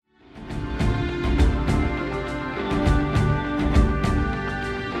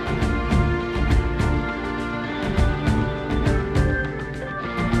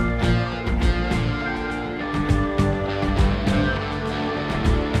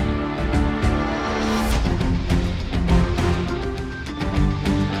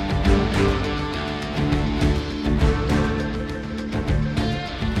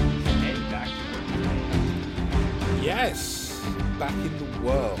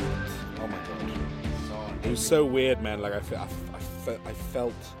was so weird, man. Like I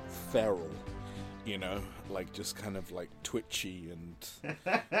felt feral, you know, like just kind of like twitchy and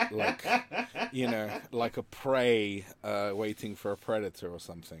like, you know, like a prey waiting for a predator or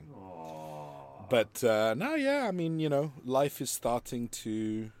something. Aww. But no, yeah, I mean, you know, life is starting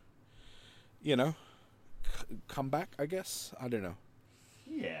to, you know, come back, I guess. I don't know.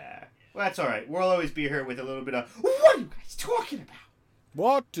 Yeah. Well, that's all right. We'll always be here with a little bit of, what are you guys talking about?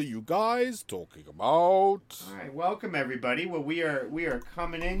 What are you guys talking about? All right, welcome everybody. Well, we are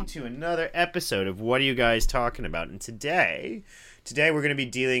coming into another episode of What Are You Guys Talking About? And today we're going to be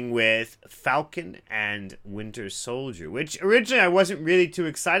dealing with Falcon and Winter Soldier, which originally I wasn't really too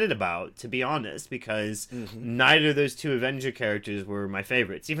excited about, to be honest, because neither of those two Avenger characters were my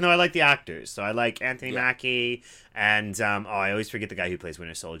favorites, even though I like the actors. So I like Anthony Mackie and I always forget the guy who plays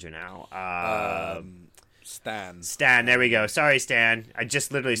Winter Soldier now. Stan, there we go. Sorry, Stan. I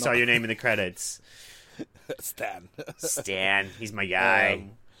just literally saw your name in the credits. Stan, he's my guy.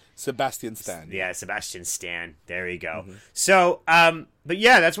 Sebastian Stan. Yeah, Sebastian Stan. There you go. So, but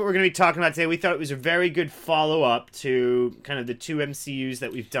yeah, that's what we're going to be talking about today. We thought it was a very good follow-up to kind of the two MCUs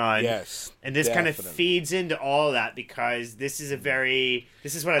that we've done. Yes, and this kind of feeds into all of that because this is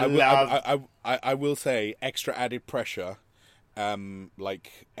what I love. I will say, extra added pressure,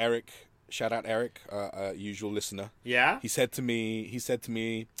 like Eric. Shout out Eric, usual listener. Yeah? He said to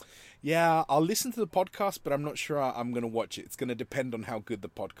me, yeah, I'll listen to the podcast, but I'm not sure I'm going to watch it. It's going to depend on how good the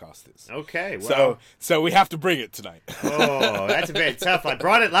podcast is. Okay, well. So we have to bring it tonight. Oh, that's a bit tough. I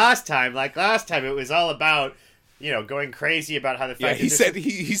brought it last time. Like last time, it was all about, you know, going crazy about how the fact he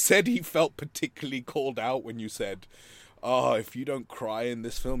said he felt particularly called out when you said, oh, if you don't cry in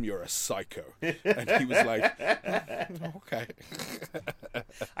this film, you're a psycho. And he was like, okay.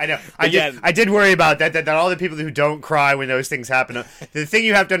 I know. I did worry about that all the people who don't cry when those things happen. The thing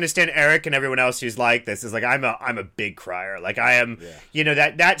you have to understand, Eric and everyone else who's like this, is like, I'm a big crier. Like I am, you know,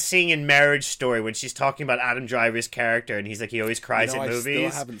 that scene in Marriage Story when she's talking about Adam Driver's character and he's like, he always cries at movies. I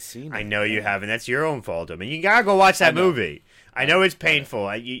still haven't seen it. I know you haven't. That's your own fault. I mean, you gotta go watch that movie. I know it's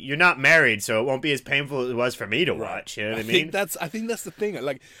painful. You're not married, so it won't be as painful as it was for me to watch. You know what I mean? I think that's the thing.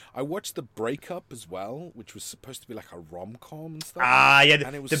 Like, I watched The Breakup as well, which was supposed to be like a rom-com and stuff. Yeah.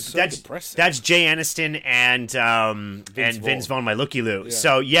 And it was so depressing. That's Jay Aniston and Vince Vaughn, my looky loo. Yeah.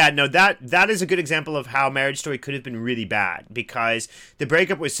 So yeah, no, that is a good example of how Marriage Story could have been really bad because The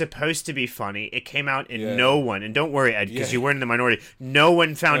Breakup was supposed to be funny. It came out and no one, and don't worry, Ed, because you weren't in the minority. No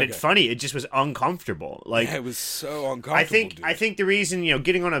one found it funny. It just was uncomfortable. Like it was so uncomfortable. I think the reason, you know,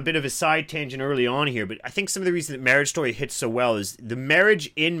 getting on a bit of a side tangent early on here, but I think some of the reason that Marriage Story hits so well is the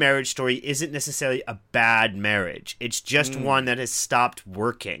marriage in Marriage Story isn't necessarily a bad marriage. It's just one that has stopped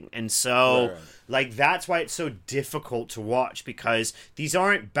working. And so, like, that's why it's so difficult to watch because these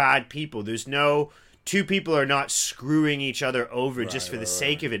aren't bad people. There's no... Two people are not screwing each other over just for the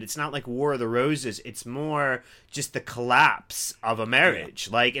sake of it. It's not like War of the Roses. It's more just the collapse of a marriage.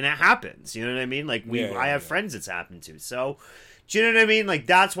 Like, and it happens. You know what I mean? Like, I have friends it's happened to. So, do you know what I mean? Like,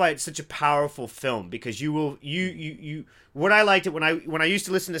 that's why it's such a powerful film because you what I liked it when I used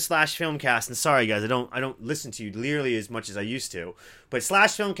to listen to Slash Filmcast, and sorry guys, I don't listen to you nearly as much as I used to, but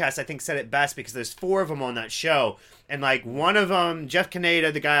Slash Filmcast I think said it best because there's 4 of them on that show, and like one of them, Jeff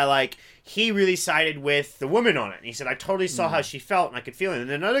Kaneda, the guy I like, he really sided with the woman on it, and he said I totally saw how she felt and I could feel it, and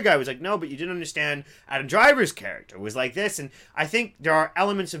then another guy was like, no, but you didn't understand Adam Driver's character was like this, and I think there are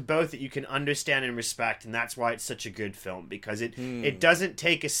elements of both that you can understand and respect, and that's why it's such a good film because it doesn't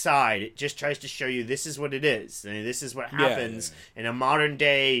take a side, it just tries to show you this is what it is, and this is what happens in a modern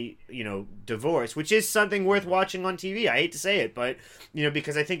day, you know, divorce, which is something worth watching on TV. I hate to say it, but you know,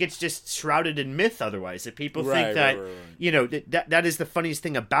 because I think it's just shrouded in myth otherwise, that people think that you know, that is the funniest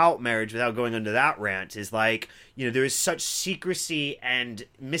thing about marriage without going into that rant is like, you know, there is such secrecy and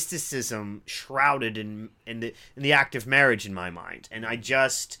mysticism shrouded in the act of marriage in my mind, and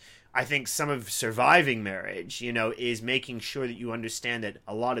I think some of surviving marriage, you know, is making sure that you understand that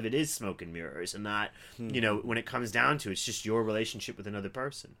a lot of it is smoke and mirrors, and that, you know, when it comes down to it, it's just your relationship with another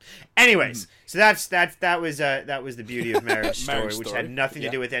person. Anyways, so that was the beauty of Marriage Story, which had nothing to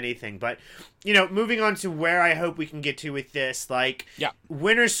do with anything. But, you know, moving on to where I hope we can get to with this, like,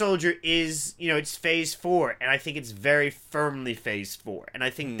 Winter Soldier is, you know, it's Phase 4, and I think it's very firmly Phase 4, and I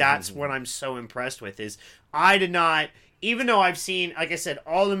think that's what I'm so impressed with is I did not. Even though I've seen, like I said,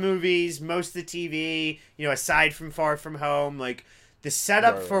 all the movies, most of the TV, you know, aside from Far From Home, like, the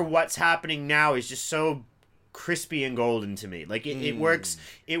setup for what's happening now is just so crispy and golden to me. Like it works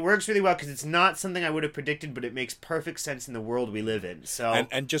really well because it's not something I would have predicted, but it makes perfect sense in the world we live in. So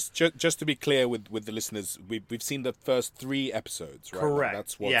and just to be clear with the listeners, we've seen the first 3 episodes, right? correct.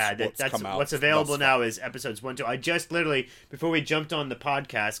 That's that's come out. What's available now is episodes 1, 2. I just literally, before we jumped on the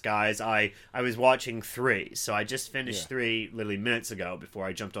podcast, guys, I was watching 3. So I just finished 3 literally minutes ago before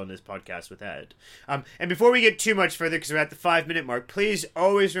I jumped on this podcast with Ed. And before we get too much further, because we're at the 5-minute mark, please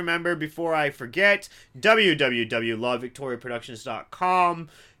always remember, before I forget, www.lovevictoriaproductions.com.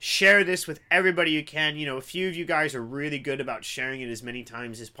 Share this with everybody you can. You know, a few of you guys are really good about sharing it as many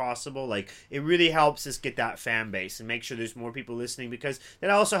times as possible. Like, it really helps us get that fan base and make sure there's more people listening, because that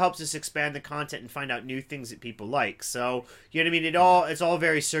also helps us expand the content and find out new things that people like. So, you know what I mean? It's all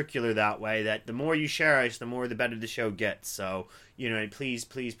very circular that way, that the more you share us, the more the better the show gets. So, you know, please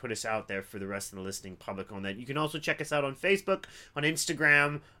put us out there for the rest of the listening public on that. You can also check us out on Facebook, on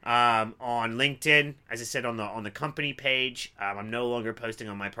Instagram, on LinkedIn, as I said, on the company page. I'm no longer posting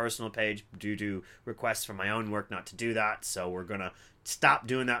on my personal page due to requests from my own work not to do that. So we're going to stop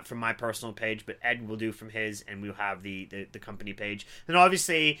doing that from my personal page, but Ed will do from his, and we'll have the company page. And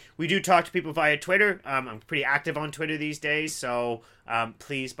obviously, we do talk to people via Twitter. I'm pretty active on Twitter these days, so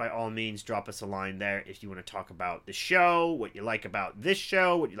please, by all means, drop us a line there if you want to talk about the show, what you like about this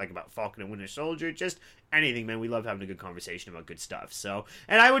show, what you like about Falcon and Winter Soldier, just anything, man. We love having a good conversation about good stuff. So,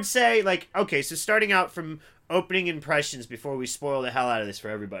 and I would say, like, okay, so starting out from opening impressions before we spoil the hell out of this for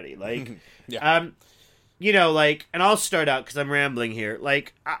everybody, like, you know, like, and I'll start out because I'm rambling here.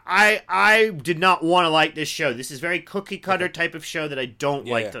 Like, I did not want to like this show. This is very cookie cutter type of show that I don't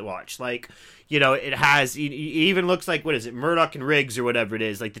like to watch. Like, you know, it even looks like, what is it, Murdoch and Riggs or whatever it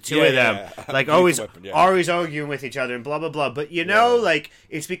is, like the two of them, like always arguing with each other and blah, blah, blah. But, you know, like,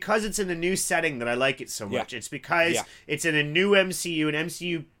 it's because it's in a new setting that I like it so much. It's because it's in a new MCU, an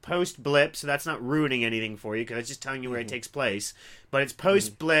MCU post-blip, so that's not ruining anything for you because it's just telling you where it takes place. But it's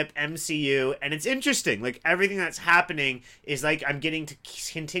post-blip MCU, and it's interesting. Like, everything that's happening is like I'm getting to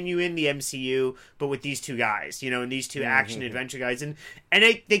continue in the MCU, but with these two guys, you know, and these two action-adventure guys. And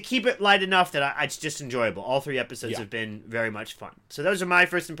they keep it light enough that it's just enjoyable. All 3 episodes have been very much fun. So those are my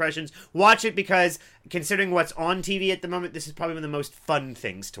first impressions. Watch it because, considering what's on TV at the moment, this is probably one of the most fun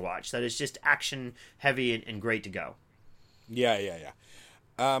things to watch. That is just action-heavy and great to go. Yeah.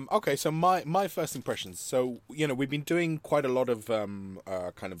 Okay, so my first impressions. So, you know, we've been doing quite a lot of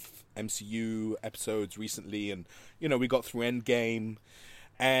kind of MCU episodes recently, and, you know, we got through Endgame,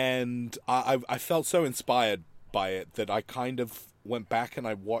 and I felt so inspired by it that I kind of went back and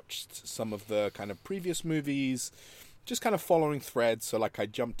I watched some of the kind of previous movies, just kind of following threads. So, like, I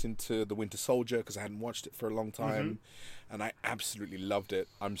jumped into The Winter Soldier because I hadn't watched it for a long time. And I absolutely loved it.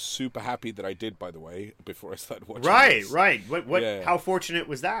 I'm super happy that I did, by the way, before I started watching this. Right. What? How fortunate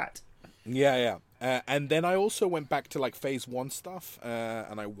was that? Yeah. And then I also went back to, like, Phase 1 stuff,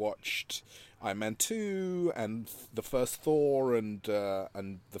 and I watched Iron Man 2 and the first Thor and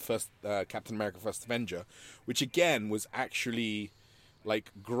the first Captain America First Avenger, which, again, was actually,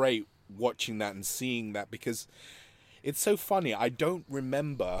 like, great watching that and seeing that, because it's so funny. I don't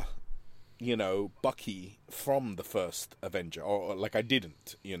remember, you know, Bucky from the first Avenger, or like, I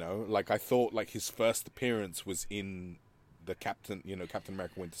didn't, you know, like, I thought, like, his first appearance was in the Captain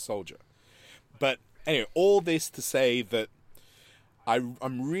America Winter Soldier. But anyway, all this to say that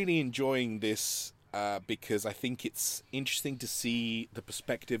I'm really enjoying this because I think it's interesting to see the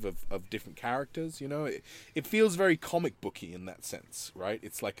perspective of different characters, you know. It feels very comic booky in that sense, right?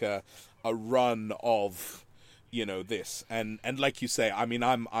 It's like a run of, you know, this, and like you say, I mean,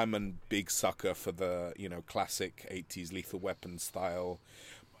 I'm a big sucker for the, you know, classic 80s Lethal Weapon style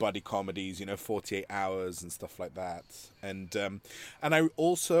buddy comedies, you know, 48 Hours and stuff like that, and I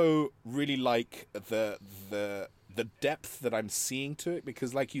also really like the depth that I'm seeing to it,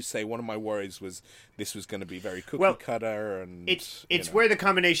 because, like you say, one of my worries was this was going to be very cookie cutter, and it's where the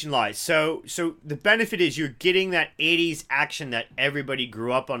combination lies. So the benefit is you're getting that 80s action that everybody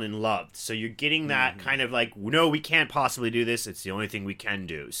grew up on and loved. So you're getting that kind of like, no, we can't possibly do this. It's the only thing we can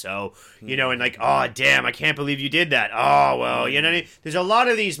do. So, you know, and like, oh, damn, I can't believe you did that. Oh, well, you know what I mean? There's a lot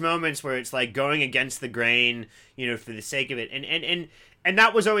of these moments where it's like going against the grain, you know, for the sake of it. And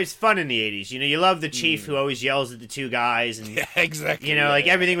that was always fun in the 80s. You know, you love the chief who always yells at the two guys. And, yeah, exactly. You know, like,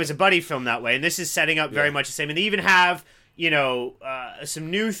 everything was a buddy film that way. And this is setting up very much the same. And they even have, you know,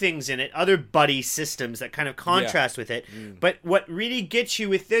 some new things in it, other buddy systems that kind of contrast with it. But what really gets you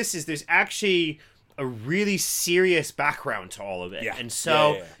with this is there's actually a really serious background to all of it. And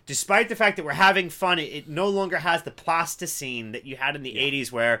so, despite the fact that we're having fun, it no longer has the plasticine that you had in the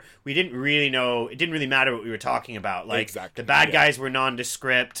 80s, where we didn't really know, it didn't really matter what we were talking about. Like, the bad guys were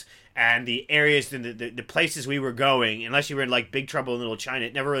nondescript, and the areas and the places we were going, unless you were in like Big Trouble in Little China,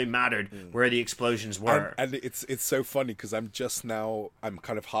 it never really mattered where the explosions were. And it's so funny because I'm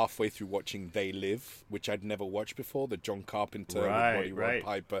kind of halfway through watching They Live, which I'd never watched before, the John Carpenter with Roddy Rod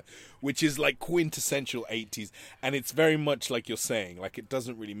Piper, which is like quintessential 80s, and it's very much like you're saying, like it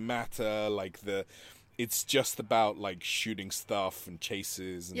doesn't really matter, like it's just about like shooting stuff and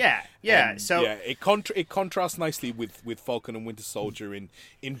chases. And, it contrasts nicely with Falcon and Winter Soldier in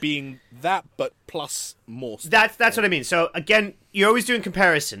being that, but plus more stuff. That's what I mean. So again, you're always doing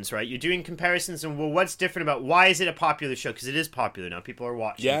comparisons, right? You're doing comparisons, and well, what's different about why is it a popular show? Because it is popular now. People are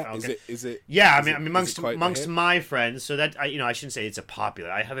watching. Yeah, Falcon. Is it? Yeah, I mean, amongst my friends. So that I shouldn't say it's a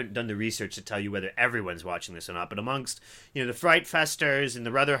popular. I haven't done the research to tell you whether everyone's watching this or not. But amongst the Fright Festers and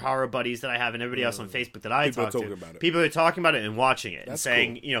the other horror buddies that I have, and everybody else on Facebook that I talk to, people are talking about it and watching it, and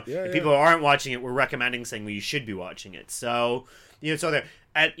saying, cool. If people who aren't watching it, we're recommending, saying, well, you should be watching it. So so there.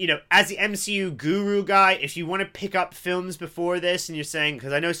 As the MCU guru guy, if you want to pick up films before this, and you're saying,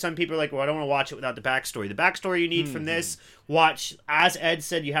 because I know some people are like, well, I don't want to watch it without the backstory. The backstory you need from this, watch, as Ed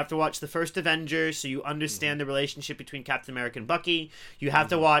said, you have to watch the first Avengers, so you understand the relationship between Captain America and Bucky. You have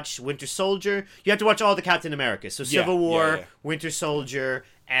to watch Winter Soldier. You have to watch all the Captain Americas. So Civil War, Winter Soldier,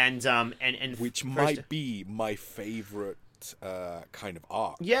 and which might be my favorite kind of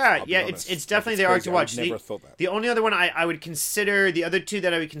arc. It's definitely the arc to watch. I never thought that. The only other one I would consider, the other two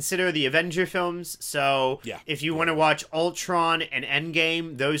that I would consider, are the Avenger films. So if you want to watch Ultron and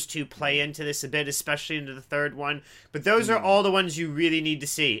Endgame, those two play into this a bit, especially into the third one. But those are all the ones you really need to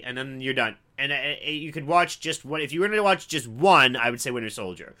see, and then you're done. And you could watch just one. If you were going to watch just one, I would say Winter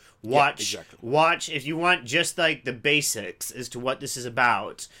Soldier. Watch if you want just like the basics as to what this is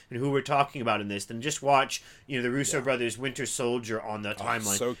about and who we're talking about in this. Then just watch the Russo brothers' Winter Soldier on the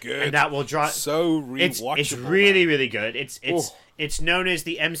timeline. So good, and that will draw. So rewatchable. It's really really good. It's known as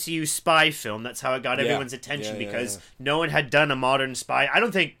the MCU spy film. That's how it got everyone's attention because no one had done a modern spy. I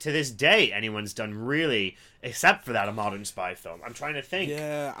don't think to this day anyone's done really, except for that, a modern spy film. I'm trying to think.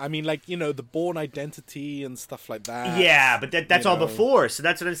 Yeah, I mean, like, the Bourne Identity and stuff like that. Yeah, but that's all before. So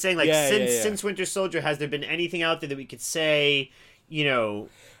that's what I'm saying. Like, since Winter Soldier, has there been anything out there that we could say, No,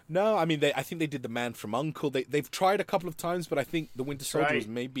 I mean, I think they did The Man from U.N.C.L.E. They've tried a couple of times, but I think the Winter Soldier was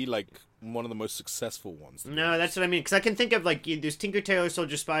maybe like one of the most successful ones. No, that's what I mean. Because I can think of like there's Tinker Tailor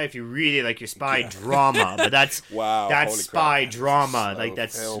Soldier Spy if you really like your spy drama, but that's that's spy drama, like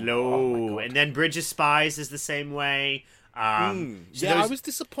that's slow. And then Bridge of Spies is the same way. I was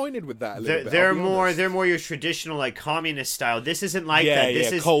disappointed with that a little bit. They're more your traditional like communist style. This isn't like that.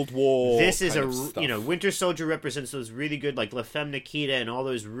 This is Cold War. This is Winter Soldier represents those really good like La Femme Nikita and all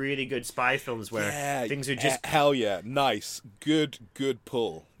those really good spy films where things are just hell yeah, nice, good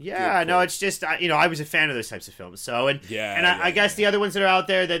pull. Yeah, no, it's just I was a fan of those types of films. So I guess the other ones that are out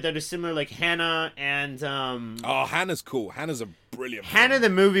there that are similar, like Hannah and Hannah's cool. Hannah's a brilliant. Hannah the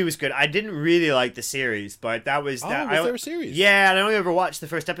movie was good. I didn't really like the series, but that was that. Was there a series? Yeah, and I only ever watched the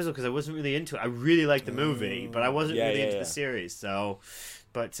first episode because I wasn't really into it. I really liked the movie, but I wasn't really into the series. So.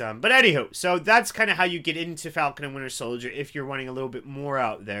 But anywho, so that's kind of how you get into Falcon and Winter Soldier if you're wanting a little bit more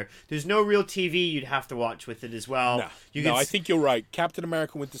out there. There's no real TV you'd have to watch with it as well. No, I think you're right. Captain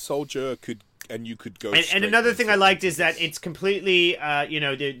America, Winter Soldier you could go. And another thing I liked is that it's completely,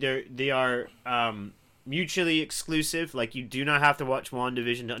 they are mutually exclusive. Like you do not have to watch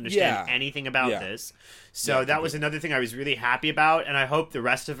WandaVision to understand anything about this. So that was another thing I was really happy about, and I hope the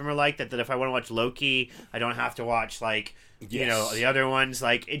rest of them are like that. That if I want to watch Loki, I don't have to watch like. The other ones,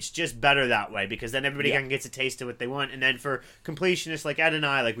 like, it's just better that way because then everybody kind of gets a taste of what they want. And then for completionists like Ed and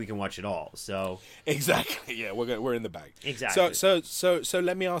I, like, we can watch it all. So exactly, we're in the bag. Exactly. So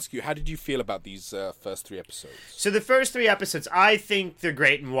let me ask you, how did you feel about these first 3 episodes? So the first 3 episodes, I think they're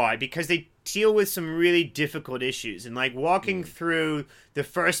great, and why? Because they deal with some really difficult issues, and like walking through the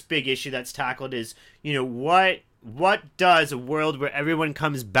first big issue that's tackled is, what does a world where everyone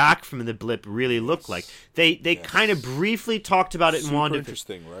comes back from the blip really look like? They kind of briefly talked about it in WandaVision.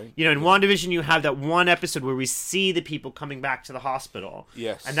 Interesting, right? In WandaVision, you have that one episode where we see the people coming back to the hospital.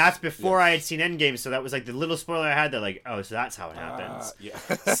 Yes. And that's before I had seen Endgame, so that was like the little spoiler I had. That like, oh, so that's how it happens.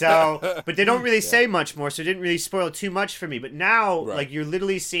 So, but they don't really say much more, so it didn't really spoil too much for me. But now, like, you're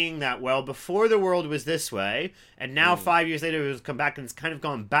literally seeing that, well, before the world was this way, and now 5 years later, it was come back, and it's kind of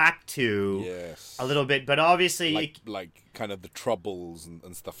gone back to a little bit. But obviously, like kind of the troubles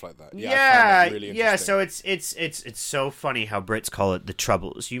and stuff like that. I found that really So it's so funny how Brits call it the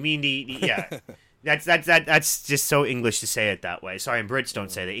troubles. You mean the That's just so English to say it that way. Sorry, and Brits don't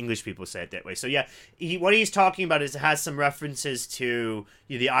say that. English people say it that way. So yeah, what he's talking about is it has some references to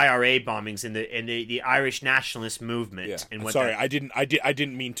the IRA bombings and the Irish nationalist movement. Yeah. And what Sorry, I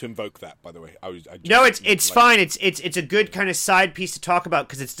didn't mean to invoke that. By the way, no, it's fine. It's a good kind of side piece to talk about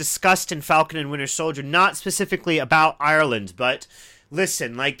because it's discussed in Falcon and Winter Soldier, not specifically about Ireland, but.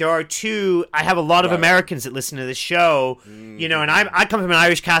 Listen, like there are two. I have a lot of Americans that listen to this show, and I come from an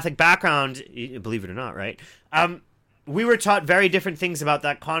Irish Catholic background, believe it or not, right? We were taught very different things about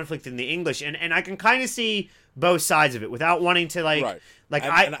that conflict in the English, and I can kind of see both sides of it without wanting to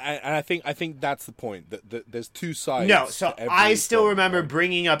I think that's the point. That there's two sides. No, so I still remember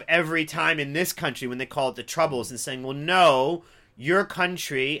bringing up every time in this country when they call it the Troubles and saying, well, no. Your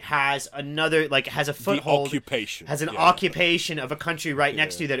country has has a foothold, occupation. Has an occupation of a country right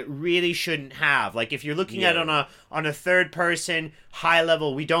next to you that it really shouldn't have. Like if you're looking at it on a third person high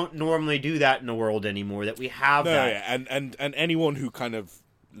level, we don't normally do that in the world anymore. That we have that. Yeah, and anyone who kind of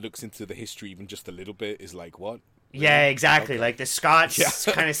looks into the history even just a little bit is like, what? Really? Yeah, exactly. Okay. Like the Scots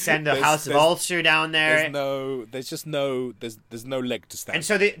kind of send the House of Ulster down there. There's no leg to stand. And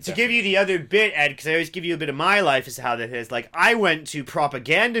so to give you the other bit, Ed, because I always give you a bit of my life as to how that is. Like I went to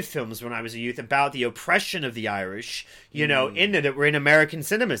propaganda films when I was a youth about the oppression of the Irish, that were in American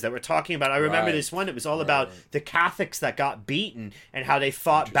cinemas that were talking about. I remember this one. It was all about the Catholics that got beaten and how they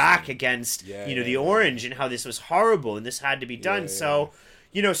fought back against the Orange and how this was horrible and this had to be done. So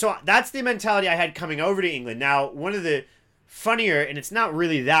that's the mentality I had coming over to England. Now, one of the funnier, and it's not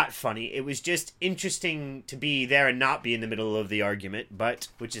really that funny, it was just interesting to be there and not be in the middle of the argument,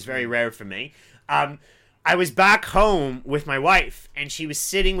 which is very rare for me. I was back home with my wife, and she was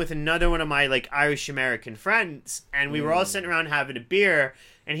sitting with another one of my Irish-American friends, and we were all sitting around having a beer,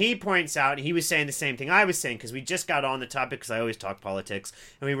 and he points out, and he was saying the same thing I was saying, because we just got on the topic, because I always talk politics,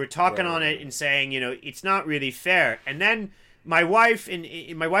 and we were talking on it and saying, it's not really fair. And then my wife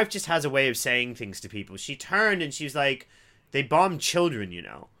just has a way of saying things to people. She turned and she was like, they bombed children,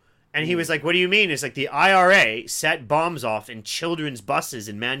 And he was like, what do you mean? It's like the IRA set bombs off in children's buses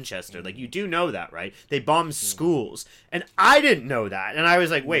in Manchester. Like, you do know that, right? They bombed schools. And I didn't know that. And I was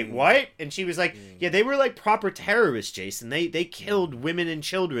like, wait, what? And she was like, yeah, they were like proper terrorists, Jason. They killed women and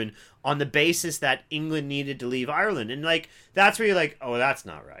children on the basis that England needed to leave Ireland. And that's where you're like, oh, that's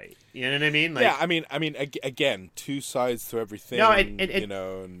not right. You know what I mean? Yeah, I mean, again, two sides to everything. No,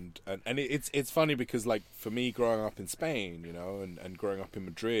 and it's funny because for me growing up in Spain, and growing up in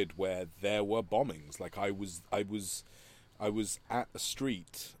Madrid, where there were bombings. Like I was at a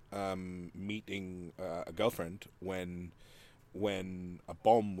street meeting a girlfriend when a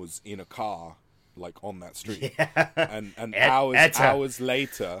bomb was in a car. On that street, and hours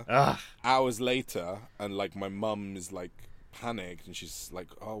later, and my mum is panicked, and she's like,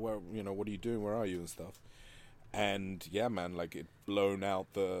 "Oh, well, what are you doing? Where are you?" and stuff. And yeah, man, it blown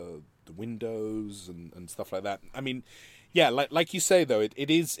out the windows and stuff like that. I mean, yeah, like you say though, it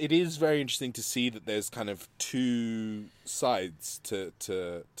is very interesting to see that there's kind of two sides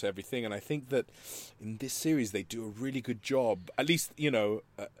to everything, and I think that in this series they do a really good job. At least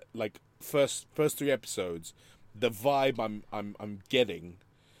first 3 episodes, the vibe I'm getting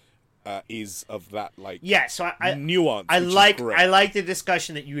is of that so nuance. I like the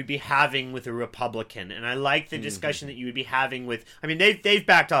discussion that you would be having with a Republican, and I like the discussion that you would be having with. I mean, they've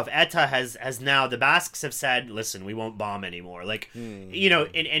backed off. ETA has now, the Basques have said, listen, we won't bomb anymore.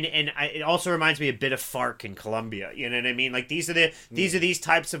 It also reminds me a bit of FARC in Colombia. You know what I mean? These are these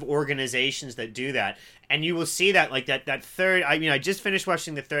types of organizations that do that. And you will see that, that third... I just finished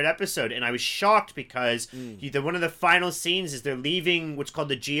watching the 3rd episode, and I was shocked because one of the final scenes is they're leaving what's called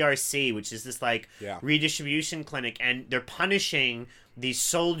the GRC, which is this, redistribution clinic, and they're punishing these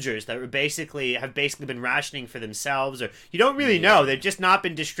soldiers that have basically been rationing for themselves, or you don't really know. They've just not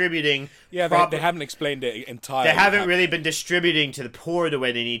been distributing. Yeah, they haven't explained it entirely. They haven't really been distributing to the poor the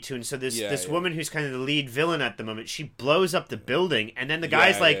way they need to. And so this woman who's kind of the lead villain at the moment, she blows up the building, and then the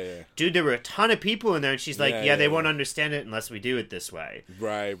guy's dude, there were a ton of people in there, and she's like, they won't understand it unless we do it this way.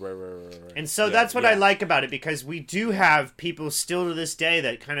 Right. And so that's what I like about it, because we do have people still to this day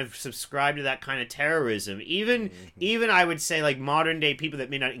that kind of subscribe to that kind of terrorism. Even I would say modern day people that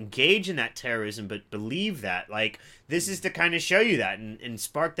may not engage in that terrorism but believe that. This is to kind of show you that and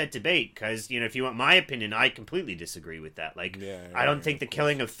spark that debate, because if you want my opinion, I completely disagree with that. I don't think the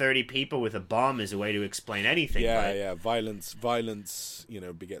killing of 30 people with a bomb is a way to explain anything. Violence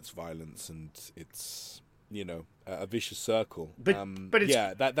begets violence, and it's a vicious circle. But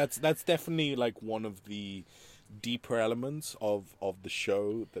it's, that's definitely one of the deeper elements of the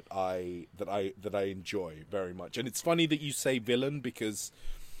show that I enjoy very much. And it's funny that you say villain, because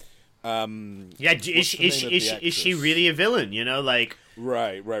Yeah, what's the name of the is she actress? really a villain? You know, like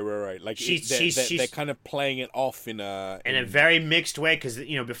Right. Like they're kind of playing it off in a very mixed way, because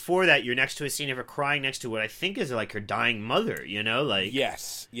before that you're next to a scene of her crying next to what I think is like her dying mother. You know, like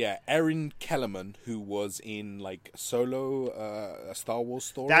yes, yeah, Erin Kellerman, who was in like Solo, a Star Wars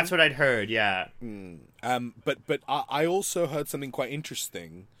story. That's what I'd heard. Yeah. But I also heard something quite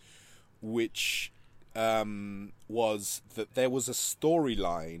interesting, which was that there was a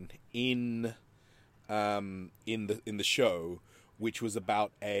storyline in the show, which was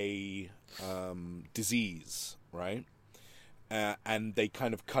about a disease, right? And they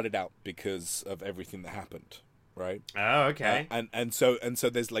kind of cut it out because of everything that happened, right? Oh, okay. And so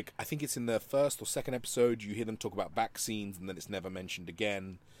there's like, I think it's in the first or second episode, you hear them talk about vaccines, and then it's never mentioned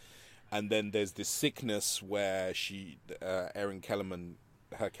again. And then there's this sickness where Erin Kellerman,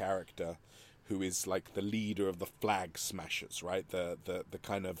 her character, who is like the leader of the flag smashers, right? The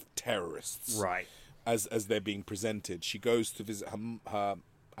kind of terrorists, right? As they're being presented, she goes to visit her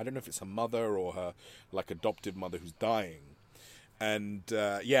I don't know if it's her mother or her like adopted mother who's dying, and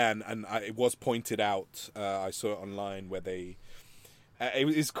it was pointed out. I saw it online where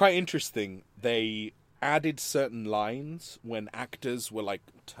it's quite interesting. They added certain lines when actors were like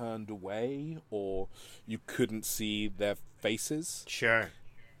turned away or you couldn't see their faces. Sure.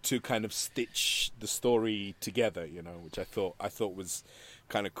 To kind of stitch the story together, which I thought was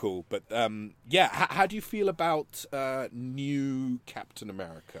kind of cool. But how do you feel about new Captain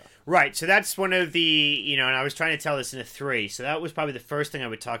America? Right, so that's one of the, and I was trying to tell this in a 3, so that was probably the first thing I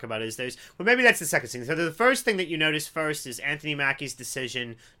would talk about is maybe that's the second thing. So the first thing that you notice first is Anthony Mackie's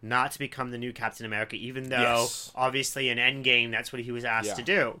decision not to become the new Captain America, even though, obviously, in Endgame, that's what he was asked to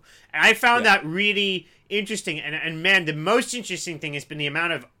do. And I found that really interesting, and man, the most interesting thing has been the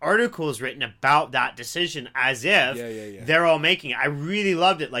amount of articles written about that decision as if they're all making it. I really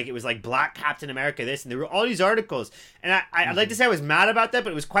loved it. Like, it was like Black Captain America this, and there were all these articles. And I'd like to say I was mad about that,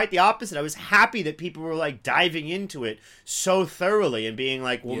 but it was quite the opposite. I was happy that people were like diving into it so thoroughly and being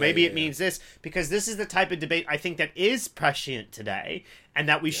like, well, maybe it means this, because this is the type of debate I think that is prescient today, and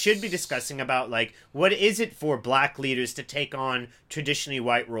that we should be discussing about, like, what is it for black leaders to take on traditionally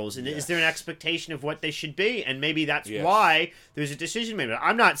white roles? And is there an expectation of what they should be? And maybe that's why there's a decision made.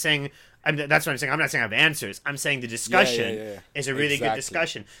 I'm not saying... that's what I'm saying. I'm not saying I have answers. I'm saying the discussion is a really good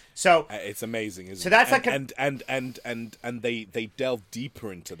discussion. So it's amazing, isn't it? So that's and they delve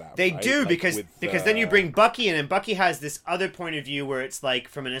deeper into that. They right? do, like because then you bring Bucky in, and Bucky has this other point of view where it's like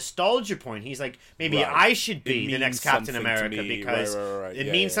from a nostalgia point. He's like, maybe I should be the next Captain America because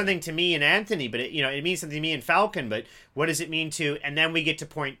it means something to me and Anthony, but it means something to me and Falcon. But what does it mean to? And then we get to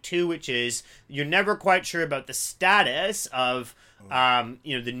point 2, which is you're never quite sure about the status of.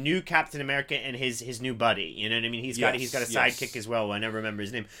 The new Captain America and his new buddy. You know what I mean? He's got a sidekick as well. I never remember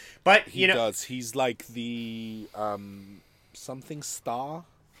his name, but he does. He's like the something star,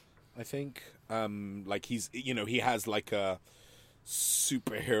 I think. Like he's he has like a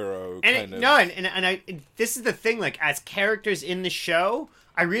superhero kind of. No, and this is the thing. Like, as characters in the show,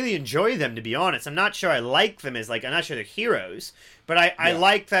 I really enjoy them. To be honest, I'm not sure I like them as like I'm not sure they're heroes, but I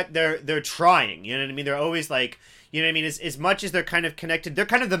like that they're trying. You know what I mean? They're always like. You know what I mean? As much as they're kind of connected, they're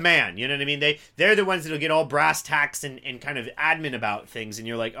kind of the man. You know what I mean? They're the ones that'll get all brass tacks and kind of admin about things. And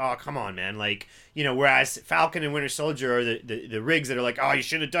you're like, oh, come on, man. Like, whereas Falcon and Winter Soldier are the rigs that are like, oh, you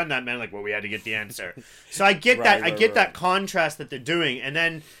shouldn't have done that, man. Like, well, we had to get the answer. So I get that. I get that contrast that they're doing. And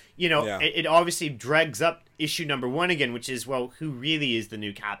then, it obviously drags up issue number 1 again, which is, well, who really is the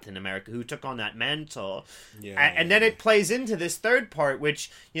new Captain America? Who took on that mantle? And then it plays into this third part,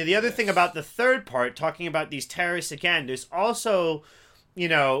 which, the other thing about the third part, talking about these terrorists again, there's also...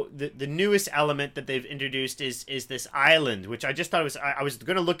 the newest element that they've introduced is this island, which I just thought I was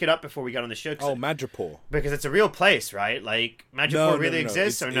going to look it up before we got on the show. Madripoor. Because it's a real place, right? Like, Madripoor really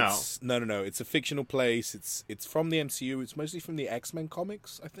exists, or no? No. It's a fictional place. It's from the MCU. It's mostly from the X-Men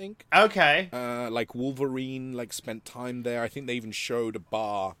comics, I think. Okay. Like Wolverine, spent time there. I think they even showed a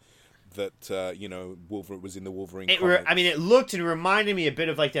bar that Wolverine was in the Wolverine comics. It looked and reminded me a bit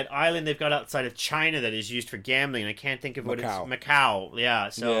of like that island they've got outside of China that is used for gambling, and I can't think of what it's Macau. Yeah,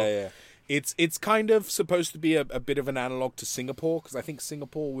 so it's kind of supposed to be a bit of an analog to Singapore, because I think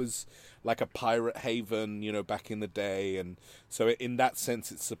Singapore was like a pirate haven, back in the day, and so in that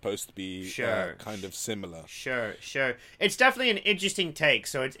sense it's supposed to be kind of similar. Sure. It's definitely an interesting take.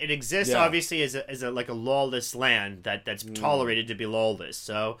 So it exists obviously as a like a lawless land that's tolerated to be lawless.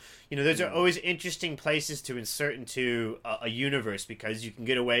 So those are always interesting places to insert into a universe, because you can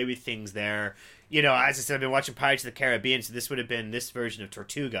get away with things there. you know, as I said, I've been watching Pirates of the Caribbean, so this would have been this version of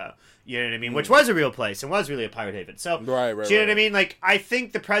Tortuga. You know what I mean? Which was a real place and was really a pirate haven. So, right. do you know what I mean? Like, I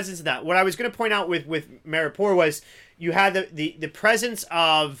think the presence of that. What I was going to point out with Maripor was you had the presence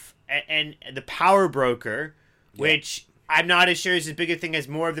of and the power broker, which I'm not as sure is as big a thing as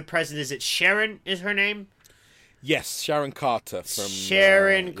more of the presence. Is it Sharon? Is her name? Yes, Sharon Carter from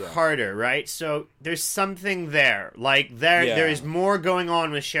Sharon Carter, right? So there's something there. Like there is more going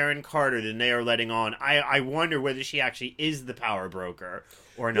on with Sharon Carter than they are letting on. I wonder whether she actually is the power broker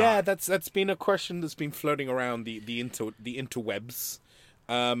or not. Yeah, that's been a question that's been floating around the interwebs.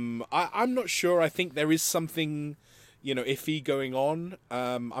 I'm not sure. I think there is something, you know, iffy going on.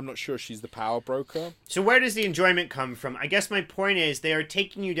 I'm not sure she's the power broker. So where does the enjoyment come from? I guess my point is they are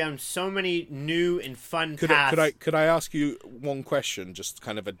taking you down so many new and fun paths. Could I ask you one question, just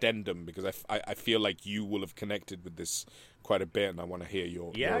kind of addendum, because I feel like you will have connected with this quite a bit, and I want to hear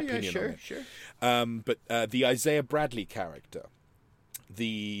your opinion on it. Sure. But the Isaiah Bradley character,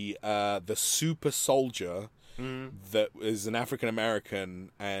 the super soldier that is an African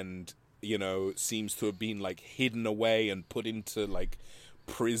American and, you know, seems to have been like hidden away and put into like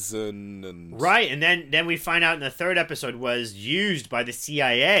prison and right, and then we find out in the third episode was used by the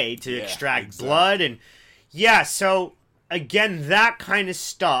CIA to extract blood and so again that kind of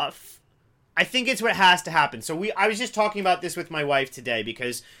stuff. I think it's what has to happen. So I was just talking about this with my wife today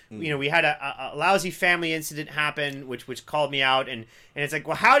because you know we had a lousy family incident happen which called me out and it's like,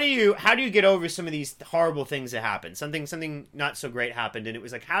 well, how do you get over some of these horrible things that happen? Something not so great happened, and it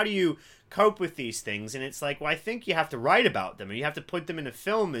was like, how do you cope with these things? And it's like, well, I think you have to write about them and you have to put them in a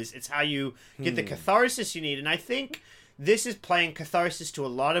film. It's how you get the catharsis you need, and I think this is playing catharsis to a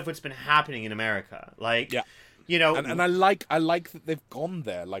lot of what's been happening in America. Like, you know, and I like that they've gone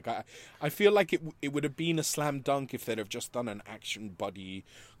there. Like I feel like it would have been a slam dunk if they'd have just done an action buddy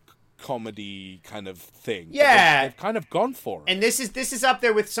comedy kind of thing. Yeah, they've kind of gone for it. And this is up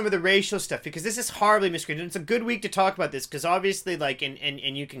there with some of the racial stuff because this is horribly miscreated. And it's a good week to talk about this because obviously, like, and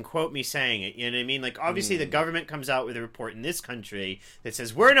you can quote me saying it. You know what I mean? Like, obviously, the government comes out with a report in this country that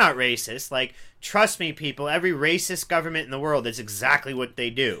says we're not racist. Like, trust me, people. Every racist government in the world, that's exactly what they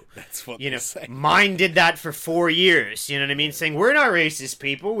do. That's what you know. Say. Mine did that for 4 years. You know what I mean? Saying we're not racist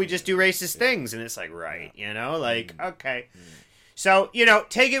people. We just do racist things, and it's like, right? You know, like, okay. So, you know,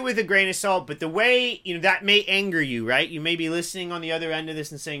 take it with a grain of salt, but the way, you know, that may anger you, right? You may be listening on the other end of this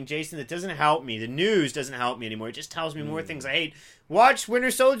and saying, Jason, that doesn't help me. The news doesn't help me anymore. It just tells me more things I hate. Watch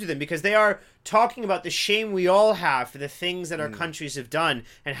Winter Soldier then, because they are talking about the shame we all have for the things that our countries have done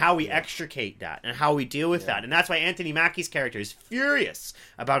and how we extricate that and how we deal with that. And that's why Anthony Mackie's character is furious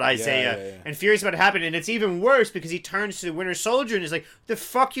about Isaiah and furious about it happening. And it's even worse because he turns to the Winter Soldier and is like, the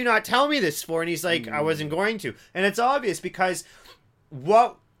fuck you not tell me this for? And he's like, I wasn't going to. And it's obvious because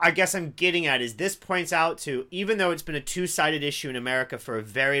what I guess I'm getting at is this points out to, even though it's been a two-sided issue in America for a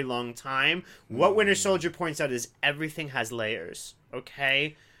very long time, what Winter Soldier points out is everything has layers,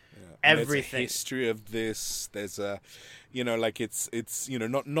 okay? Everything. There's a history of this. There's a, you know, like it's you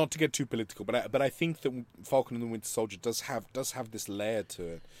know, not to get too political, but I think that Falcon and the Winter Soldier does have this layer to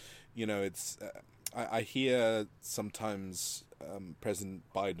it. You know, it's I hear sometimes President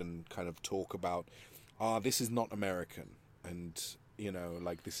Biden kind of talk about, this is not American, and you know,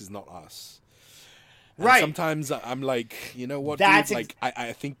 like, this is not us. And right. Sometimes I'm like, you know what, dude? Like,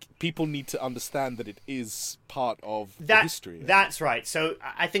 I think people need to understand that it is part of the history. That's right. So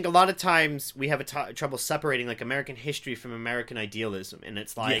I think a lot of times we have trouble separating, like, American history from American idealism. And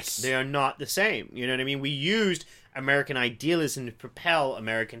it's like, they are not the same. You know what I mean? We used American idealism to propel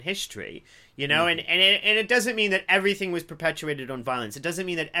American history. You know, and it doesn't mean that everything was perpetuated on violence. It doesn't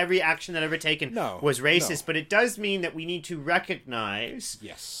mean that every action that ever taken was racist, but it does mean that we need to recognize,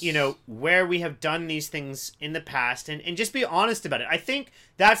 you know, where we have done these things in the past and just be honest about it. I think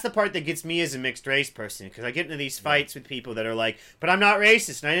that's the part that gets me as a mixed race person, because I get into these fights with people that are like, but I'm not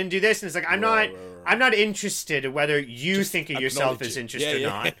racist and I didn't do this, and it's like, I'm not interested in whether you just think of yourself as interested or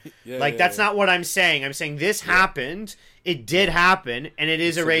not. That's not what I'm saying. I'm saying this happened. It did happen, and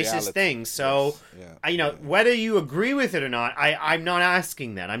it's a racist reality. Thing. So, you know, whether you agree with it or not, I'm not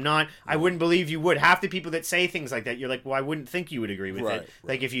asking that. I wouldn't believe you would. Half the people that say things like that, you're like, well, I wouldn't think you would agree with it. Right.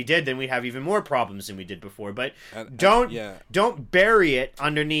 Like, if you did, then we'd have even more problems than we did before. But don't bury it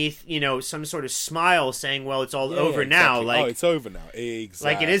underneath, you know, some sort of smile saying, well, it's all over now. Like, it's over now.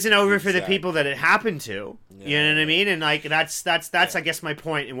 Exactly. Like, it isn't over for the people that it happened to. You know what I mean? And, like, that's I guess, my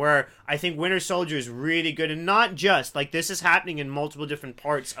point, and where I think Winter Soldier is really good, and not just, like, this is happening in multiple different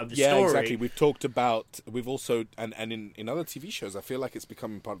parts of the story. Yeah, exactly. We've also, and in other TV shows, I feel like it's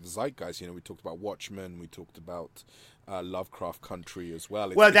becoming part of the zeitgeist. You know, we talked about Watchmen, we talked about Lovecraft country as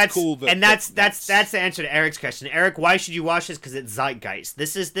well. Well, it's that's cool that, and that's the answer to Eric's question. Eric, why should you watch this? Because it's zeitgeist.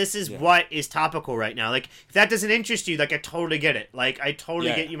 This is what is topical right now. Like, if that doesn't interest you, like, I totally get it. Like, I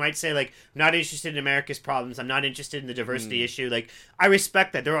totally get you might say, like, I'm not interested in America's problems. I'm not interested in the diversity issue. Like, I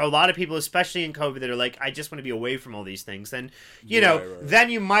respect that. There are a lot of people, especially in COVID, that are like, I just want to be away from all these things. Then, then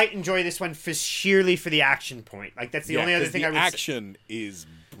you might enjoy this one sheerly for the action point. Like, that's the only other thing I would say. The action is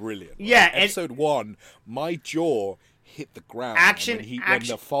brilliant. Yeah, like, episode 1, my jaw hit the ground. When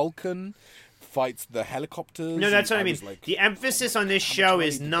the Falcon fights the helicopters. No, that's what I mean. Like, the emphasis on this show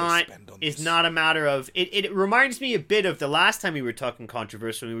is not a matter of it reminds me a bit of the last time we were talking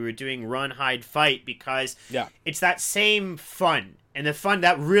controversial when we were doing Run, Hide, Fight, because it's that same fun. And the fun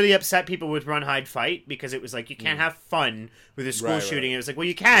that really upset people with Run, Hide, Fight, because it was like, you can't have fun with a school shooting. It was like, well,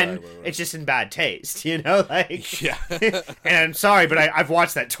 you can. It's just in bad taste, Like, and I'm sorry, but I've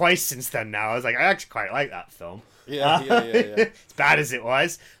watched that twice since then. Now I was like, I actually quite like that film. Yeah. As bad as it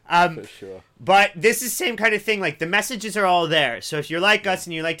was. For sure. But this is the same kind of thing. Like, the messages are all there. So if you're like us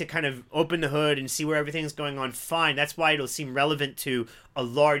and you like to kind of open the hood and see where everything's going on, fine. That's why it'll seem relevant to a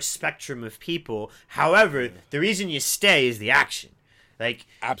large spectrum of people. However, the reason you stay is the action. Like,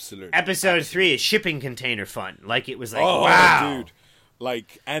 absolutely. Episode 3 is shipping container fun. Like, it was like, wow, dude.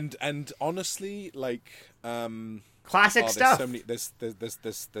 Like, and honestly, like, classic stuff. There's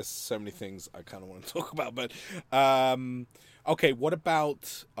so many things I kind of want to talk about, but okay. What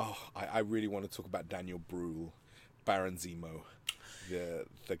about? I really want to talk about Daniel Bruhl, Baron Zemo, the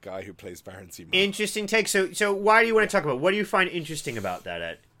guy who plays Baron Zemo. Interesting take. So why do you want to talk about? What do you find interesting about that,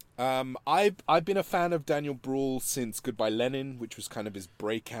 Ed? I've been a fan of Daniel Bruhl since Goodbye Lenin, which was kind of his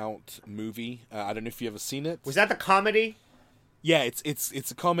breakout movie. I don't know if you ever seen it. Was that the comedy? Yeah,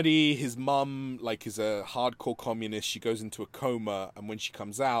 it's a comedy. His mum, like, is a hardcore communist. She goes into a coma, and when she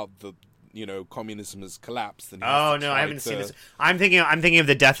comes out, communism has collapsed. And I haven't seen this. I'm thinking of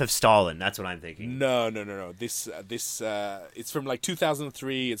The Death of Stalin. That's what I'm thinking. No. This it's from like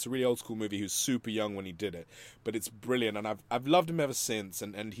 2003. It's a really old school movie. He was super young when he did it, but it's brilliant, and I've loved him ever since.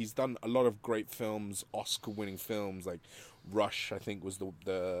 And he's done a lot of great films, Oscar-winning films, like Rush. I think was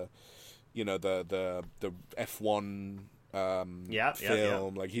the F1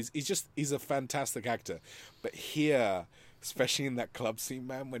 film. Like, he's a fantastic actor, but here, especially in that club scene,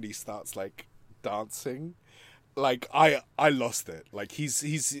 man, when he starts like dancing, like I lost it. Like,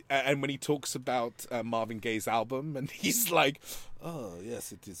 he's and when he talks about Marvin Gaye's album, and he's like, oh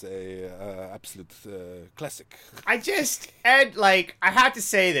yes, it is a absolute classic. I have to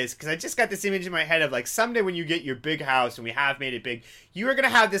say this because I just got this image in my head of, like, someday when you get your big house, and we have made it big, you are gonna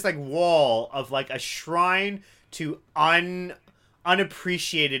have this like wall of like a shrine to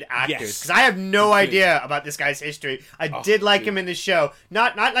unappreciated actors, because I have no idea about this guy's history. I did like him in the show,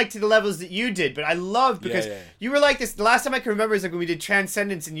 not like to the levels that you did, but I loved because you were like this. The last time I can remember is like when we did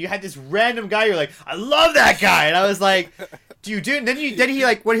Transcendence, and you had this random guy. You're like, I love that guy, and I was like, do you do? And then he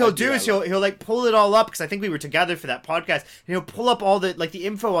like what he'll do is he'll like pull it all up, because I think we were together for that podcast, and he'll pull up all the like the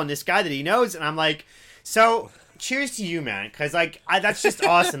info on this guy that he knows, and I'm like, so. Cheers to you, man, because like that's just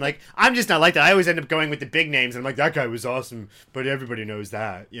awesome. Like, I'm just not like that. I always end up going with the big names, and I'm like, that guy was awesome, but everybody knows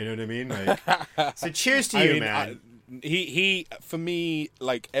that. You know what I mean? Like, so cheers to you, man. He for me,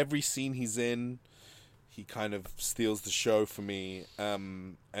 like, every scene he's in, he kind of steals the show for me. I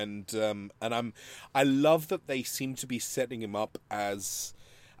love that they seem to be setting him up as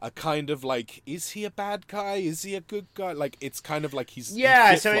a kind of like, is he a bad guy? Is he a good guy? Like, it's kind of like he's so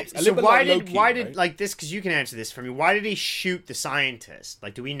why did like this? Because you can answer this for me. Why did he shoot the scientist?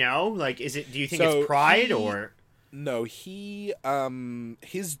 Like, do we know? Like, do you think it's pride or? No, he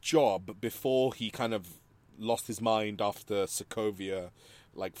his job before he kind of lost his mind after Sokovia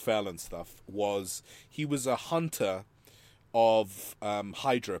like fell and stuff was he was a hunter of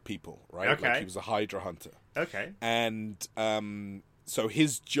Hydra people, right? Okay. Like, he was a Hydra hunter. Okay. And so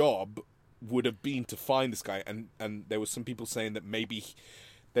his job would have been to find this guy, and there were some people saying that maybe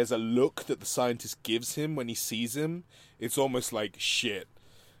there's a look that the scientist gives him when he sees him. It's almost like, shit,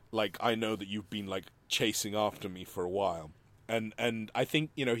 like, I know that you've been like chasing after me for a while. And I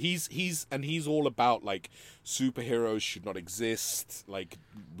think, he's all about like superheroes should not exist. Like,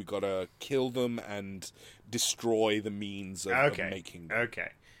 we gotta kill them and destroy the means of making them.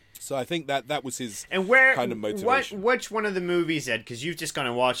 Okay. So I think that was his kind of motivation. Which one of the movies, Ed, because you've just gone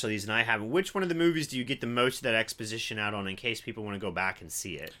and watched all these and I haven't, which one of the movies do you get the most of that exposition out on in case people want to go back and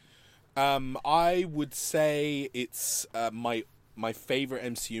see it? I would say it's my favorite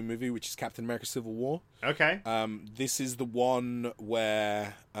MCU movie, which is Captain America Civil War. Okay. This is the one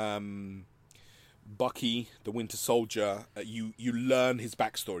where Bucky, the Winter Soldier, you learn his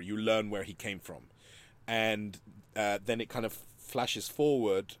backstory. You learn where he came from. And then it kind of flashes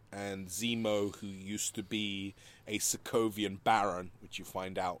forward, and Zemo, who used to be a Sokovian baron, which you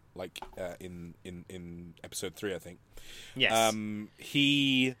find out like in episode 3, I think. Yes.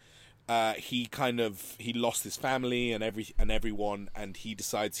 He lost his family and everyone, and he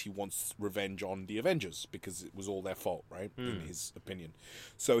decides he wants revenge on the Avengers because it was all their fault, right? In his opinion.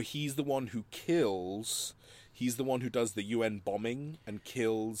 So he's the one who kills. He's the one who does the UN bombing and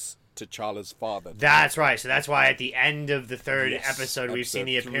kills T'Challa's father. That's right. So that's why at the end of the third episode, we've seen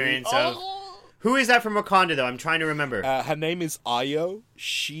the appearance of... Who is that from Wakanda, though? I'm trying to remember. Her name is Ayo.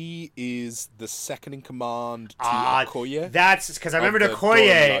 She is the second in command to Okoye. That's because I remembered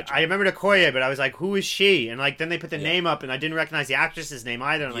Okoye. I remembered Okoye, but I was like, who is she? And like, then they put the name up, and I didn't recognize the actress's name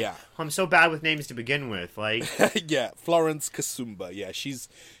either. I'm like, I'm so bad with names to begin with. Like, yeah, Florence Kasumba. Yeah,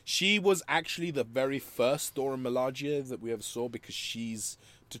 she was actually the very first Dora Milaje that we ever saw, because she's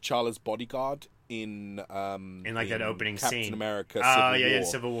T'Challa's bodyguard in like that opening Captain scene. America Civil War. Yeah,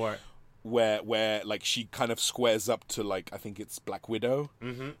 Civil War. Where like she kind of squares up to, like, I think it's Black Widow.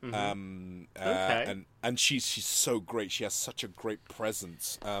 Okay. And she's so great. She has such a great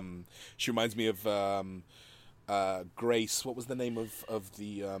presence. She reminds me of Grace. What was the name of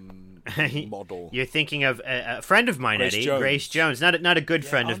the model? You're thinking of a friend of mine, Grace Eddie. Jones. Grace Jones. Not a good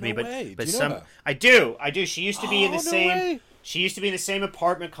friend of me, but way. but Do you some. know her? I do. She used to be in the same. Way. She used to be in the same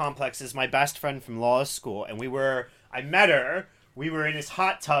apartment complex as my best friend from law school, and I met her. We were in his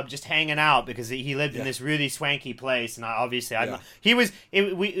hot tub just hanging out because he lived in this really swanky place, and he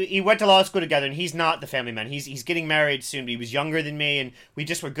went to law school together, and he's not the family man. He's getting married soon, but he was younger than me, and we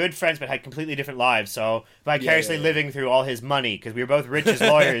just were good friends, but had completely different lives. So vicariously living through all his money, because we were both rich as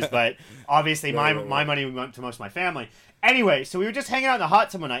lawyers, but obviously my money went to most of my family. Anyway, so we were just hanging out in the hot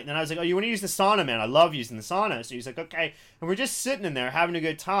tub one night, and then I was like, "Oh, you want to use the sauna, man? I love using the sauna." So he's like, "Okay," and we're just sitting in there having a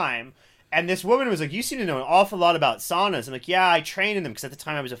good time. And this woman was like, "You seem to know an awful lot about saunas." I'm like, "Yeah, I train in them," because at the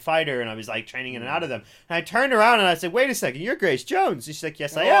time I was a fighter and I was like training in and out of them. And I turned around and I said, "Wait a second, you're Grace Jones." And she's like,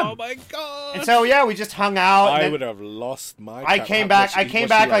 "Yes, I am." Oh my god! And so we just hung out. I would have lost my. I came back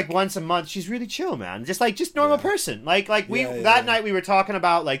like once a month. She's really chill, man. Just normal person. That night we were talking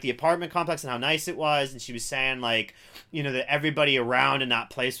about like the apartment complex and how nice it was, and she was saying like, you know, that everybody around in that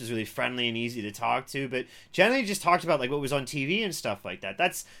place was really friendly and easy to talk to, but generally just talked about like what was on TV and stuff like that.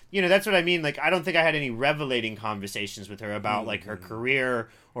 That's what I mean. Like, I don't think I had any revelating conversations with her about like her career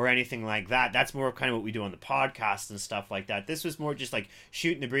or anything like that. That's more kind of what we do on the podcast and stuff like that. This was more just like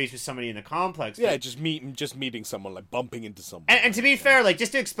shooting the breeze with somebody in the complex. Yeah, just meeting someone, like bumping into someone. And to be fair, like,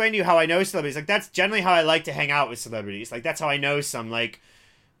 just to explain to you how I know celebrities, like, that's generally how I like to hang out with celebrities. Like, that's how I know some, like,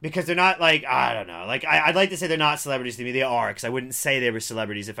 because they're not, like, I don't know. Like, I'd like to say they're not celebrities to me. They are, because I wouldn't say they were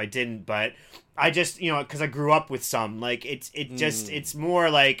celebrities if I didn't. But I just, because I grew up with some. Like, it's more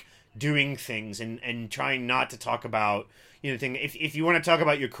like doing things and trying not to talk about, thing. If you want to talk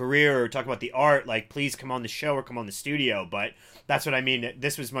about your career or talk about the art, like, please come on the show or come on the studio. But that's what I mean.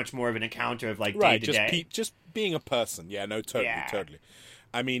 This was much more of an encounter of, like, day to day. Just being a person. Yeah, no, totally.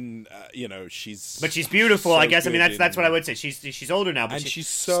 I mean, she's... But she's beautiful, so I guess. I mean, that's what I would say. She's older now, but she's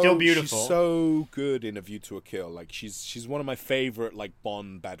still beautiful. She's so good in A View to a Kill. Like, she's one of my favorite, like,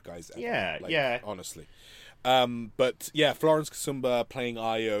 Bond bad guys ever. Yeah. Honestly. But, yeah, Florence Kasumba playing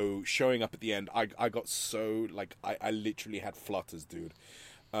Io, showing up at the end. I got so, like, I literally had flutters, dude.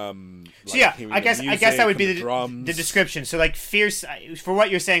 So yeah, I guess that would be the description. So like fierce, for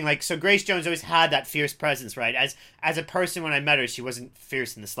what you're saying, like, so Grace Jones always had that fierce presence, right? As a person, when I met her, she wasn't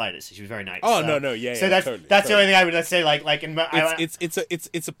fierce in the slightest. She was very nice. Oh, so, no, yeah. So that's totally. The only thing I would, let's say, like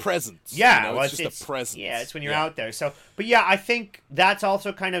it's a presence. Yeah, it's just a presence. Yeah, it's when you're out there. So, but yeah, I think that's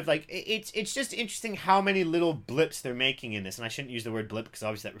also kind of like it's just interesting how many little blips they're making in this, and I shouldn't use the word blip because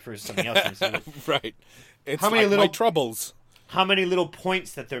obviously that refers to something else. Right. It's how many like little my troubles. How many little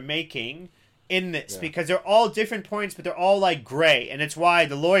points that they're making in this, because they're all different points, but they're all like gray, and it's why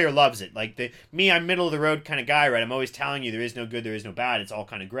the lawyer loves it. Like I'm middle of the road kind of guy, right? I'm always telling you there is no good, there is no bad. It's all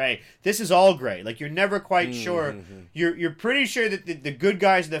kind of gray. This is all gray. Like, you're never quite sure. You're pretty sure that the good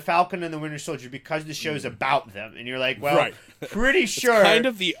guys are the Falcon and the Winter Soldier because the show's about them, and you're like, well, pretty sure. It's kind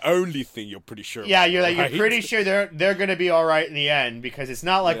of the only thing you're pretty sure. Yeah, about, you're like, right? you're pretty sure they're going to be all right in the end, because it's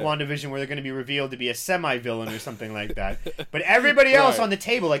not like WandaVision where they're going to be revealed to be a semi-villain or something like that. But everybody else on the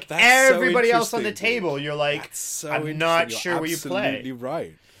table, like everybody else on the table, you're like, I'm not sure where you play. Absolutely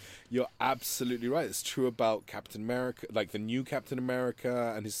right. You're absolutely right. It's true about Captain America, like the new Captain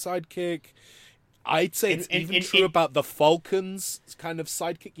America and his sidekick. I'd say it's even true about the Falcon's kind of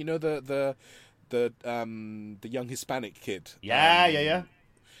sidekick. You know, the young Hispanic kid. Yeah.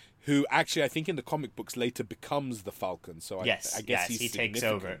 Who actually, I think in the comic books later becomes the Falcon. So I guess he takes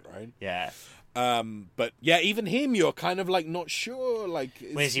over, right? Yeah. But yeah, even him, you're kind of like not sure. Like,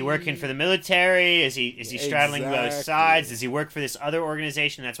 Is he working for the military? Is he straddling both sides? Does he work for this other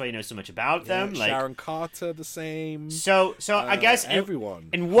organization? That's why you know so much about them. Like Sharon Carter, the same. So I guess everyone.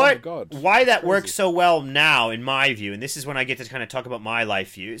 And what? Oh my God. Why that works so well now, in my view, and this is when I get to kind of talk about my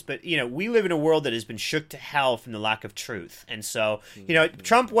life views. But we live in a world that has been shook to hell from the lack of truth, and so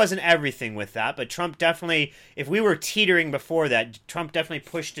Trump wasn't everything with that, but Trump definitely, if we were teetering before that, Trump definitely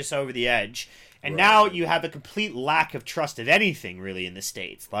pushed us over the edge. And now you have a complete lack of trust of anything, really, in the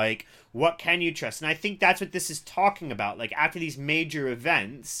States. Like, what can you trust? And I think that's what this is talking about. Like, after these major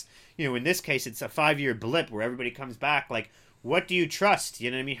events, in this case, it's a 5-year blip where everybody comes back. Like, what do you trust?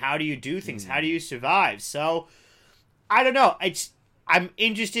 You know what I mean? How do you do things? How do you survive? So, I don't know. I'm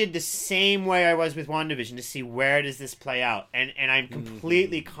interested the same way I was with WandaVision to see where does this play out. And I'm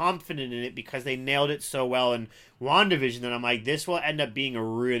completely confident in it because they nailed it so well in WandaVision that I'm like, this will end up being a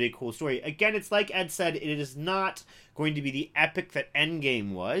really cool story. Again, it's like Ed said, it is not going to be the epic that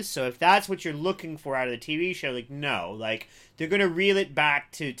Endgame was. So if that's what you're looking for out of the TV show, like, no. Like, they're going to reel it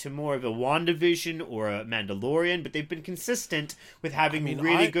back to more of a WandaVision or a Mandalorian, but they've been consistent with having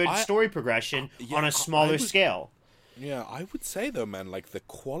really good story progression on a smaller scale. Yeah, I would say though, man, like the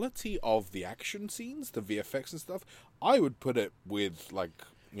quality of the action scenes, the VFX and stuff, I would put it with like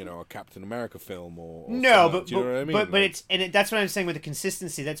a Captain America film or no, but do you know what I mean? But it's that's what I'm saying with the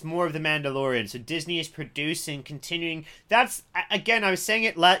consistency. That's more of the Mandalorian. So Disney is producing, continuing. That's again, I was saying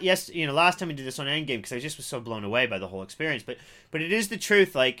it last time we did this on Endgame because I just was so blown away by the whole experience. But it is the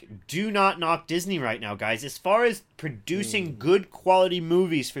truth. Like, do not knock Disney right now, guys. As far as producing good quality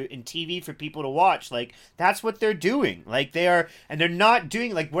movies in TV for people to watch, like that's what they're doing. Like they are, and they're not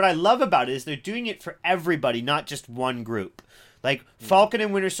doing like what I love about it is they're doing it for everybody, not just one group. Like, Falcon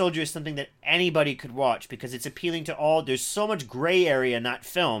and Winter Soldier is something that anybody could watch because it's appealing to all. There's so much gray area in that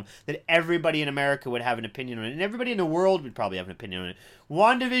film that everybody in America would have an opinion on it. And everybody in the world would probably have an opinion on it.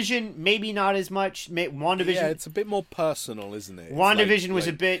 WandaVision, maybe not as much. WandaVision, yeah, it's a bit more personal, isn't it? WandaVision was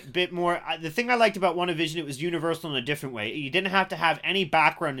a bit more... the thing I liked about WandaVision, it was universal in a different way. You didn't have to have any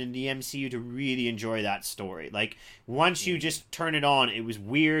background in the MCU to really enjoy that story. Like, once you just turn it on, it was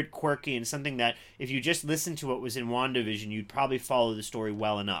weird, quirky, and something that if you just listened to what was in WandaVision, you'd probably follow the story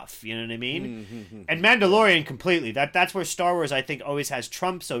well enough. You know what I mean? And Mandalorian, completely. That's where Star Wars, I think, always has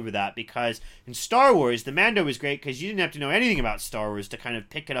trumps over that, because in Star Wars, the Mando was great because you didn't have to know anything about Star Wars to kind of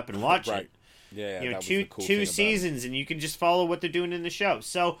pick it up and watch it. Yeah, that was the cool two seasons, and you can just follow what they're doing in the show.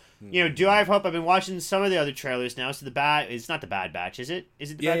 So, do I have hope? I've been watching some of the other trailers now. So it's not the Bad Batch, is it?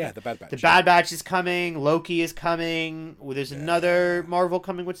 Is it the Bad Batch? The Bad Batch. The Bad Batch is coming. Loki is coming. Well, there's another Marvel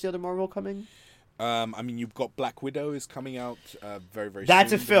coming. What's the other Marvel coming? You've got Black Widow is coming out very, very soon.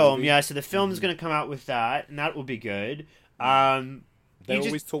 That's a film, yeah. So the film's going to come out with that, and that will be good. They're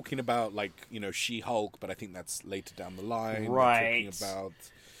always talking about, like, She-Hulk, but I think that's later down the line. Right. They're talking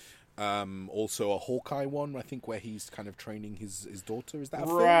about also a Hawkeye one, I think, where he's kind of training his daughter. Is that a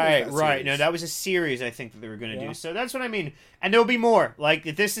film? Right. No, that was a series, I think, that they were going to do. So that's what I mean. And there'll be more. Like,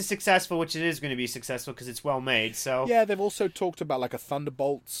 if this is successful, which it is going to be successful because it's well made, so... Yeah, they've also talked about, like, a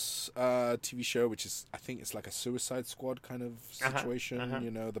Thunderbolts TV show, which is, I think it's like a Suicide Squad kind of situation.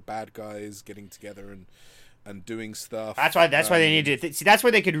 The bad guys getting together and doing stuff. That's why they need to see. That's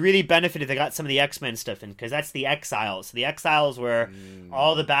where they could really benefit if they got some of the X-Men stuff in, because that's the Exiles. So the Exiles were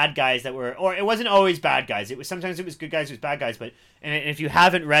all the bad guys that were, or it wasn't always bad guys. Sometimes it was good guys, it was bad guys. But and if you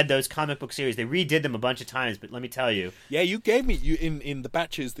haven't read those comic book series, they redid them a bunch of times. But let me tell you, you gave me in the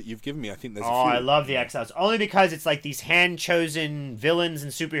batches that you've given me. I think there's. I love the Exiles only because it's like these hand-chosen villains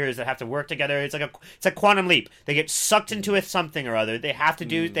and superheroes that have to work together. It's like Quantum Leap. They get sucked into something or other. They have to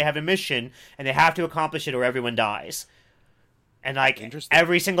do. They have a mission and they have to accomplish it, or everyone dies. And like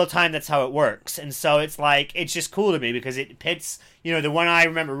every single time, that's how it works. And so it's like, it's just cool to me because it pits, the one I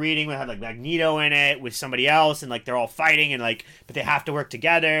remember reading would have like Magneto in it with somebody else, and like they're all fighting and like, but they have to work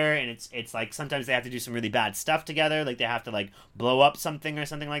together, and it's like sometimes they have to do some really bad stuff together, like they have to like blow up something or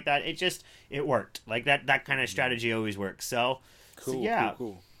something like that. It worked. Like that kind of strategy always works. So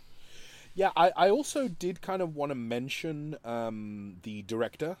cool. Yeah, I also did kind of want to mention the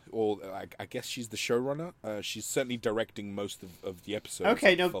director, or I guess she's the showrunner. She's certainly directing most of the episodes.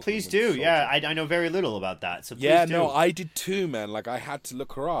 Okay, no, please do. Yeah, I know very little about that, so please do. No, I did too, man. Like, I had to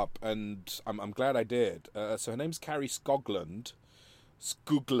look her up, and I'm glad I did. So her name's Carrie Skoglund.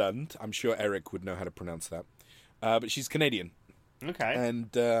 I'm sure Eric would know how to pronounce that. But she's Canadian. Okay.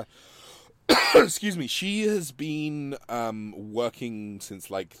 And... excuse me, she has been working since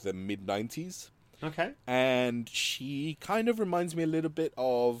like the mid-90s. Okay. And she kind of reminds me a little bit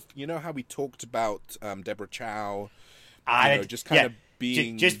of, how we talked about Deborah Chow,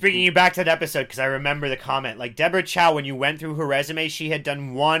 being just bringing you back to that episode because I remember the comment. Like Deborah Chow, when you went through her resume, she had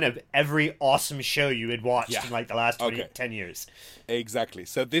done one of every awesome show you had watched in like the last 10 years. Exactly.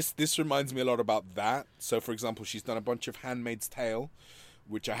 So this reminds me a lot about that. So for example, she's done a bunch of Handmaid's Tale,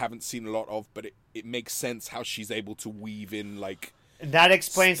 which I haven't seen a lot of, but it makes sense how she's able to weave in like that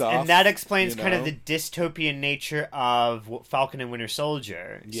explains stuff, kind of the dystopian nature of Falcon and Winter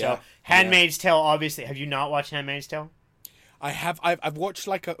Soldier. Yeah. So Handmaid's Tale, obviously, have you not watched Handmaid's Tale? I have. I've watched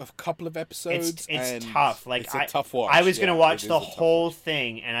like a couple of episodes. It's tough. Like it's a tough watch. I was gonna watch the whole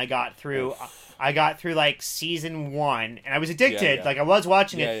thing, and I got through. I got through like season 1, and I was addicted. Yeah. Like I was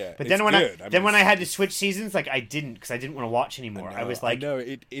watching it, but then when I had to switch seasons, like I didn't because I didn't want to watch anymore. I was like, no,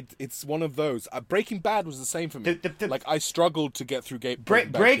 it's one of those. Breaking Bad was the same for me. Like I struggled to get through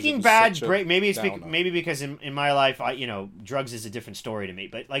Breaking Bad. Maybe it's because in my life, drugs is a different story to me.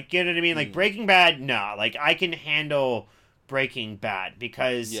 But like, you know what I mean? Like Breaking Bad, nah. Like I can handle Breaking Bad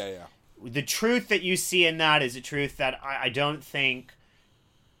because the truth that you see in that is a truth that I don't think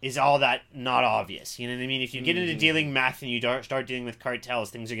is all that not obvious. You know what I mean? If you get into dealing meth and you start dealing with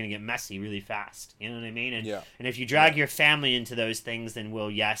cartels, things are going to get messy really fast. You know what I mean? And if you drag your family into those things, then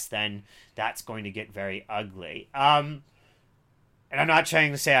then that's going to get very ugly. And I'm not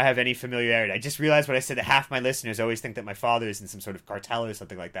trying to say I have any familiarity. I just realized what I said, that half my listeners always think that my father is in some sort of cartel or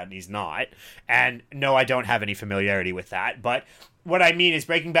something like that, and he's not. And no, I don't have any familiarity with that. But what I mean is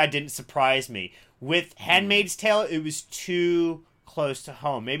Breaking Bad didn't surprise me. With Handmaid's Tale, it was too close to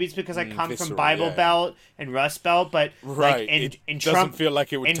home. Maybe it's because I come from Bible Belt and Rust Belt, but like in Trump, doesn't feel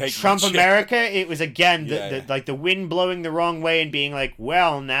like it would take Trump much. America, it was again the wind blowing the wrong way and being like,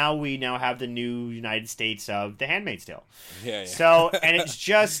 well, we have the new United States of the Handmaid's Tale. So, and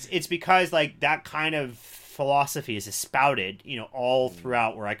it's because like that kind of philosophy is spouted, all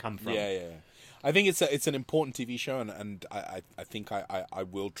throughout where I come from. I think it's an important TV show, and I think I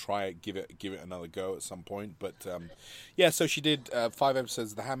will try it, give it another go at some point. But so she did 5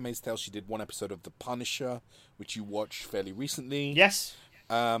 episodes of The Handmaid's Tale. She did 1 episode of The Punisher, which you watched fairly recently. Yes.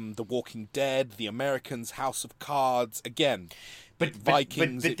 The Walking Dead, The Americans, House of Cards. Again,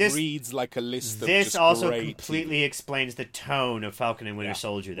 Vikings. But this reads like a list of this just also great completely TV. Explains the tone of Falcon and Winter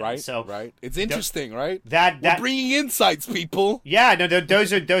Soldier. Then. Right. So right. It's interesting, right? We're bringing insights, people. Yeah. No.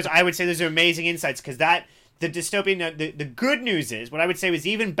 Those. I would say those are amazing insights because the dystopian. The good news is what I would say was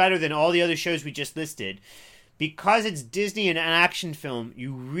even better than all the other shows we just listed. Because it's Disney and an action film,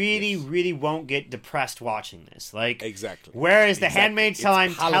 you really won't get depressed watching this. Like exactly. Whereas The Handmaid's Tale,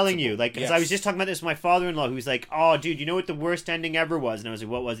 I'm telling you, like, because yes. I was just talking about this with my father-in-law, who's like, "Oh, dude, you know what the worst ending ever was?" And I was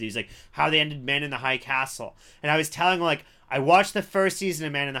like, "What was it?" He's like, "How they ended Man in the High Castle." And I was telling him like, I watched the first season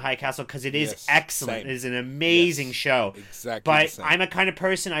of Man in the High Castle because it is excellent. Same. It is an amazing show. Exactly. But I'm a kind of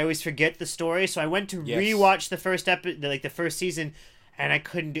person I always forget the story, so I went to rewatch the first the first season. And I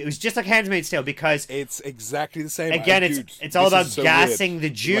couldn't do it. Was just like Handmaid's Tale because it's exactly the same. Again, it's all about gassing the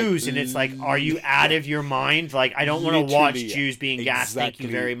Jews, and it's like, are you out of your mind? Like, I don't want to watch Jews being gassed. Thank you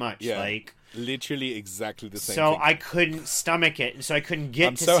very much. Yeah. Like, literally exactly the same. So thing. I couldn't stomach it, and so I couldn't get.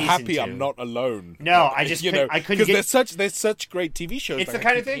 I'm to so season happy 2. I'm not alone. No, I just I couldn't get. There's such great TV shows. It's the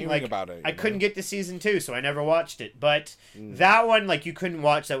kind of thing like about it, I couldn't get to season 2, so I never watched it. But that one, like, you couldn't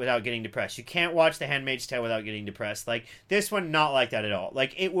watch that without getting depressed. You can't watch The Handmaid's Tale without getting depressed. Like this one, not like that at all.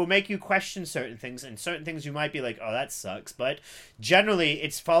 Like it will make you question certain things, and certain things you might be like, oh, that sucks. But generally,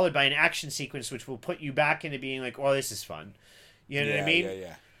 it's followed by an action sequence which will put you back into being like, oh, this is fun. You know what I mean?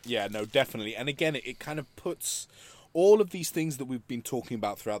 Yeah, no, definitely. And again, it kind of puts all of these things that we've been talking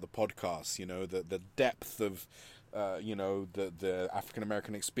about throughout the podcast, the depth of, the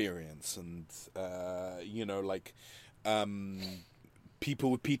African-American experience and,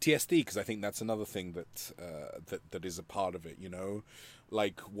 people with PTSD, because I think that's another thing that is a part of it,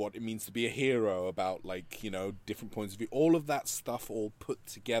 like what it means to be a hero, about different points of view, all of that stuff all put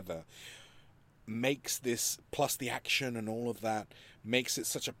together makes this, plus the action and all of that, makes it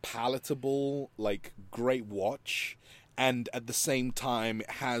such a palatable, great watch, and at the same time it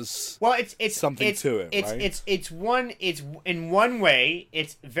has it's something to it. It's in one way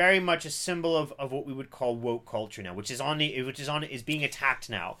it's very much a symbol of what we would call woke culture now, which is being attacked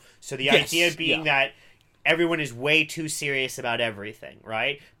now. So the idea being that everyone is way too serious about everything,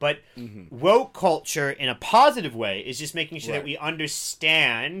 right? But woke culture in a positive way is just making sure that we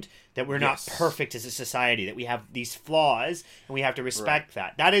understand that we're not perfect as a society, that we have these flaws, and we have to respect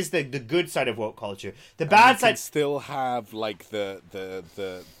that. That is the good side of woke culture. The bad side still have the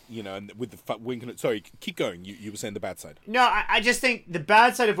and with the sorry, keep going. You were saying the bad side. No, I just think the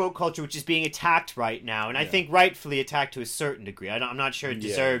bad side of woke culture, which is being attacked right now, and I think rightfully attacked to a certain degree. I'm not sure it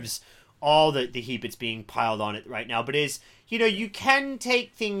deserves all the heap that's being piled on it right now, but is, you can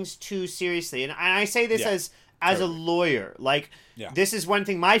take things too seriously. And I say this as a lawyer. Like, this is one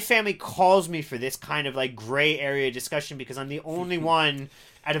thing. My family calls me for this kind of, like, gray area discussion because I'm the only one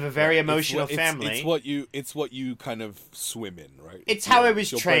out of a very emotional family. It's what you kind of swim in, right? It's how I was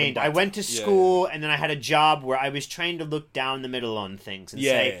trained. I went to school and then I had a job where I was trained to look down the middle on things and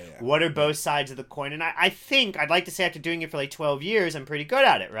say, what are both sides of the coin? And I think, I'd like to say after doing it for like 12 years, I'm pretty good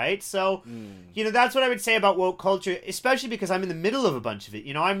at it, right? So, that's what I would say about woke culture, especially because I'm in the middle of a bunch of it.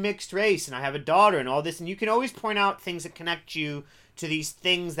 I'm mixed race and I have a daughter and all this, and you can always point out things that connect you to these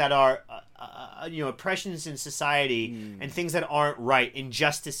things that are, oppressions in society and things that aren't right,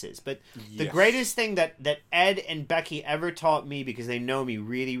 injustices. But the greatest thing that Ed and Becky ever taught me, because they know me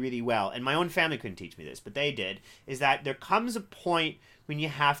really, really well, and my own family couldn't teach me this, but they did, is that there comes a point when you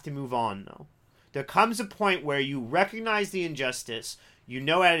have to move on, though. There comes a point where you recognize the injustice, you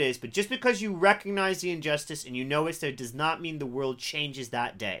know what it is, but just because you recognize the injustice and you know it's there does not mean the world changes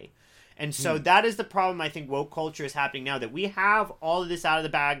that day. And so that is the problem I think woke culture is happening now, that we have all of this out of the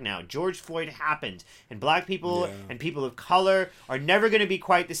bag now. George Floyd happened, and black people and people of color are never going to be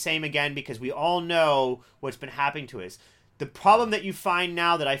quite the same again because we all know what's been happening to us. The problem that you find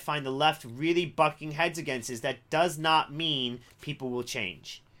now that I find the left really bucking heads against is that does not mean people will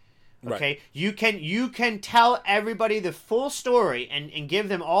change. Okay, right. You can tell everybody the full story and give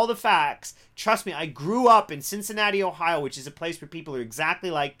them all the facts. Trust me, I grew up in Cincinnati, Ohio, which is a place where people are exactly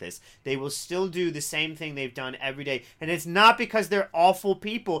like this. They will still do the same thing they've done every day. And it's not because they're awful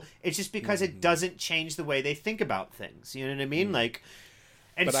people. It's just because it doesn't change the way they think about things. You know what I mean? Like,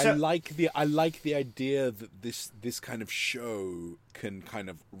 and but I like the idea that this kind of show can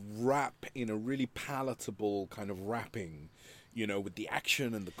kind of wrap in a really palatable kind of wrapping, with the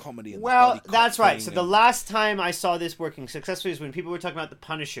action and the comedy. And that's right. So the last time I saw this working successfully is when people were talking about The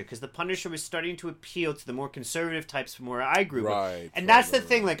Punisher, because The Punisher was starting to appeal to the more conservative types from where I grew up. And that's the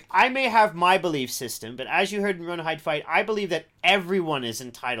thing. Like, I may have my belief system, but as you heard in Run, Hide, Fight, I believe that everyone is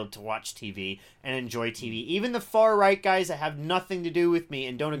entitled to watch TV and enjoy TV. Even the far-right guys that have nothing to do with me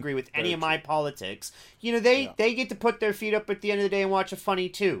and don't agree with any of my politics, they get to put their feet up at the end of the day and watch a funny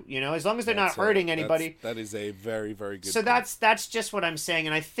too, as long as they're not hurting anybody. That is a very, very good So point. That's just what I'm saying,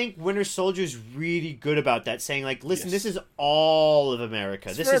 and I think Winter Soldier is really good about that, saying, like, listen, this is all of America.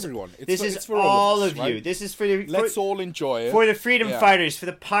 It's this for is everyone. This is for all of you. Right? This is for let's all enjoy it. For the freedom fighters, for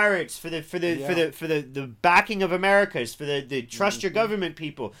the pirates, for the backing of Americas, for the trust your government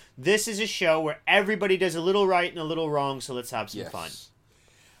people. This is a show where everybody does a little right and a little wrong, so let's have some fun.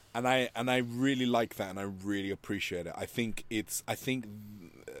 And I really like that, and I really appreciate it.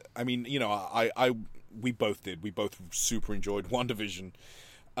 We both did. We both super enjoyed WandaVision,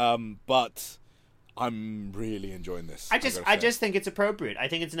 but I'm really enjoying this. I just think it's appropriate. I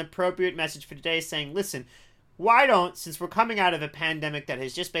think it's an appropriate message for today, saying, listen, why don't, since we're coming out of a pandemic that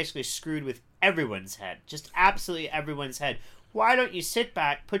has just basically screwed with everyone's head, just absolutely everyone's head, why don't you sit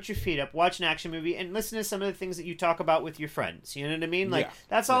back, put your feet up, watch an action movie, and listen to some of the things that you talk about with your friends? You know what I mean? Like,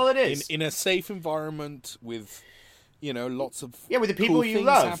 that's all it is. In a safe environment with, lots of with the people cool you things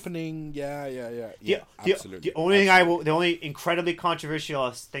love happening. Yeah, absolutely. The only incredibly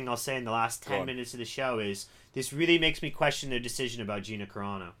controversial thing I'll say in the last 10 minutes of the show is this really makes me question their decision about Gina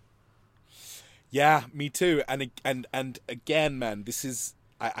Carano. Yeah, me too. And again, man, this is.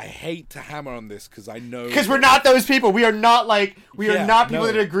 I hate to hammer on this because I know... Because we're not those people. We are not are not people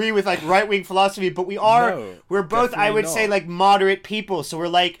that agree with like right-wing philosophy, but we are... No, we're both, I would say, like moderate people. So we're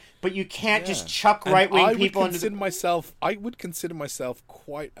like, but you can't just chuck right-wing people into I would consider myself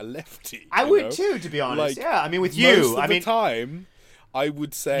quite a lefty. I would too, to be honest. Like, I mean, with you... Most of the time, I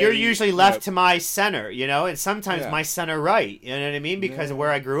would say... You're usually left to my center, and sometimes my center right. You know what I mean? Because of where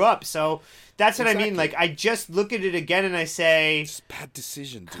I grew up. So... That's what I mean. Like, I just look at it again and I say... Just bad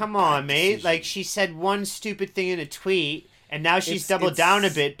decision, dude. Come on, mate. Decision. Like, she said one stupid thing in a tweet, and now she's doubled down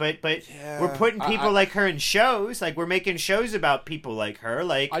a bit, but we're putting people like her in shows. Like, we're making shows about people like her.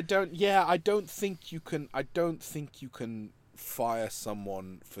 Like, I don't think you can fire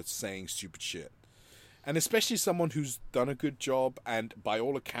someone for saying stupid shit. And especially someone who's done a good job and, by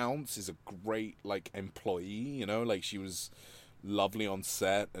all accounts, is a great, like, employee, like, she was... lovely on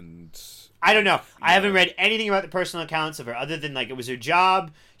set, and I don't know. I haven't read anything about the personal accounts of her other than like it was her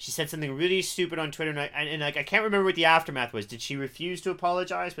job. She said something really stupid on Twitter, and like I can't remember what the aftermath was. Did she refuse to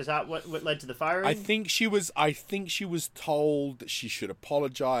apologize? Was that what led to the firing? I think she was told that she should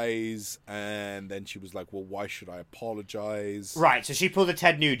apologize, and then she was like, "Well, why should I apologize?" Right. So she pulled a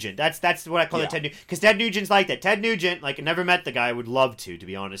Ted Nugent. That's what I call it, Ted Nugent, because Ted Nugent's like that. Ted Nugent, like I never met the guy. I would love to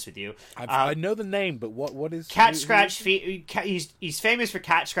be honest with you. I know the name, but what is cat scratch feet? he's famous for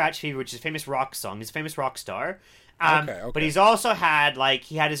Cat Scratch Fever, which is a famous rock song. He's a famous rock star. Okay. But he's also had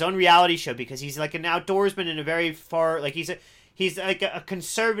he had his own reality show because he's like an outdoorsman in a very far he's like a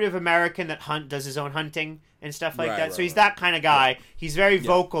conservative American that does his own hunting and stuff like that. So he's that kind of guy. Yeah. He's very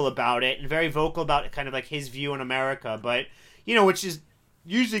vocal about it and very vocal about kind of like his view on America, but which is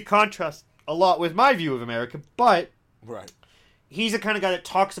usually contrasts a lot with my view of America. But he's the kind of guy that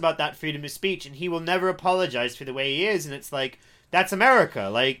talks about that freedom of speech, and he will never apologize for the way he is. And it's like, that's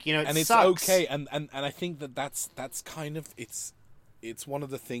America, and it sucks. Okay, and I think that's kind of it's one of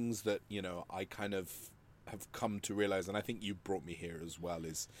the things that I kind of have come to realize, and I think you brought me here as well.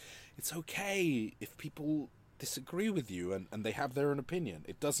 Is it's okay if people disagree with you and they have their own opinion.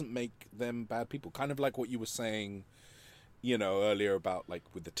 It doesn't make them bad people. Kind of like what you were saying, earlier about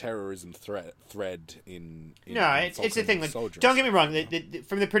with the terrorism thread in it's the thing. Soldiers. Don't get me wrong.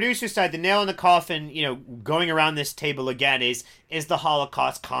 From the producer side, the nail in the coffin, going around this table again is the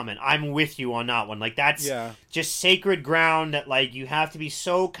Holocaust comment. I'm with you on that one. That's just sacred ground that you have to be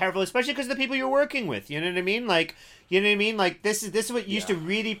so careful, especially because of the people you're working with. You know what I mean? You know what I mean? This is what used to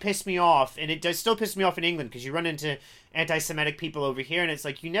really piss me off, and it does still piss me off in England because you run into anti-Semitic people over here, and it's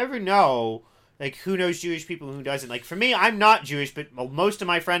you never know. Who knows Jewish people and who doesn't? For me, I'm not Jewish, but most of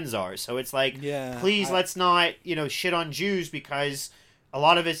my friends are. So it's please let's not, shit on Jews because a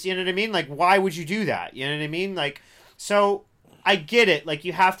lot of it's, you know what I mean? Why would you do that? You know what I mean? So I get it.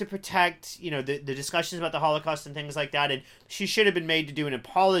 You have to protect, the discussions about the Holocaust and things like that. And she should have been made to do an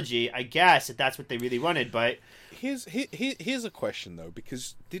apology, I guess, if that's what they really wanted. But here's a question, though,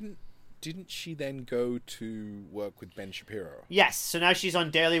 because didn't she then go to work with Ben Shapiro? Yes. So now she's on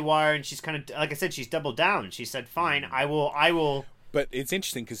Daily Wire, and she's kind of, like I said, she's doubled down. She said, "Fine, I will." But it's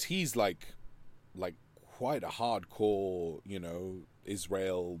interesting because he's like quite a hardcore,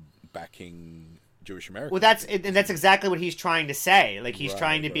 Israel backing Jewish American. Well, that's exactly what he's trying to say. He's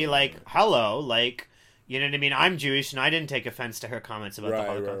trying to be hello, you know what I mean? I'm Jewish, and I didn't take offense to her comments about the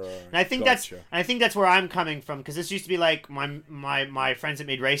Holocaust. And I think that's where I'm coming from, because this used to be my friends that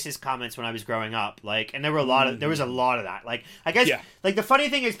made racist comments when I was growing up. And there were there was a lot of that. I guess the funny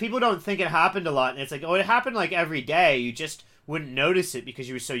thing is people don't think it happened a lot, and it's it happened every day. You just wouldn't notice it because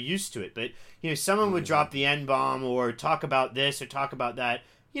you were so used to it. But someone would drop the N-bomb or talk about this or talk about that,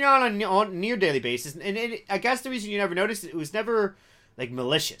 on a near daily basis. And I guess the reason you never noticed it was never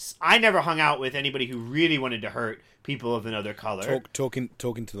malicious. I never hung out with anybody who really wanted to hurt people of another color. Talking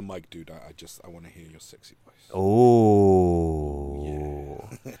to the mic, dude. I want to hear your sexy voice. Oh.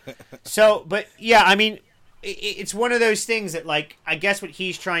 Yeah. So, but yeah, I mean, it's one of those things that I guess what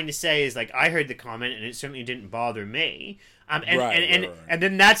he's trying to say is I heard the comment and it certainly didn't bother me. And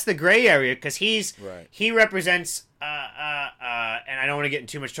then that's the gray area because he represents and I don't want to get in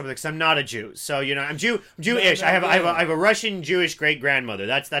too much trouble because I'm not a Jew. So I'm Jewish. I have a Russian Jewish great grandmother.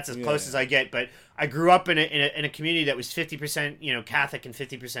 That's as close as I get. But I grew up in a community that was 50% Catholic and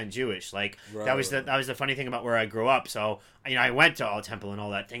 50% Jewish. That was the funny thing about where I grew up. So I went to all temple and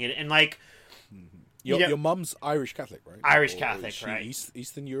all that thing and Your mom's Irish Catholic, right? Irish Catholic, right?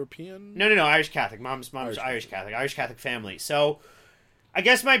 Eastern European? No, Irish Catholic. Mom's Irish Catholic. Irish Catholic family. So, I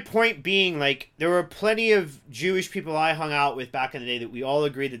guess my point being, there were plenty of Jewish people I hung out with back in the day that we all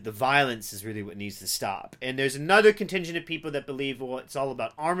agree that the violence is really what needs to stop. And there's another contingent of people that believe, well, it's all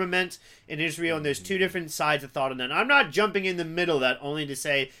about armament in Israel, and there's two different sides of thought on that. I'm not jumping in the middle of that only to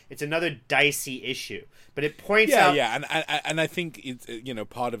say it's another dicey issue. But it points out... Yeah, and I think,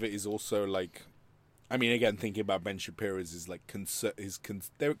 part of it is also, I mean, again, thinking about Ben Shapiro's is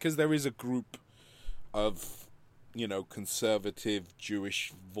because there is a group of conservative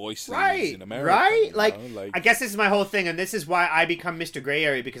Jewish voices in America, right? I guess this is my whole thing, and this is why I become Mr. Gray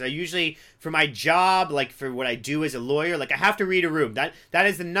Area, because I usually, for my job, for what I do as a lawyer, I have to read a room. That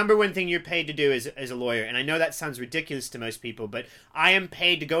is the number one thing you're paid to do as a lawyer, and I know that sounds ridiculous to most people, but I am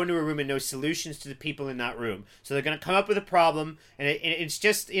paid to go into a room and know solutions to the people in that room. So they're going to come up with a problem, and it's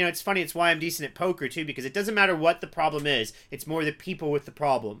just, it's funny, it's why I'm decent at poker, too, because it doesn't matter what the problem is, it's more the people with the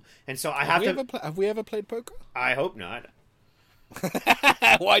problem. And so have we ever played poker? I hope not.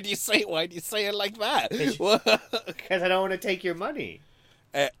 Why do you say it like that? Because I don't want to take your money.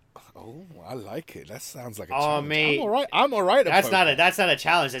 I like it. That sounds like a challenge. Mate. I'm all right. That's not a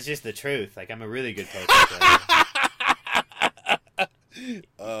challenge. That's just the truth. I'm a really good poker player.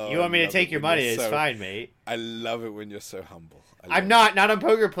 You want me to take your money? It's fine, mate. I love it when you're so humble. I'm not on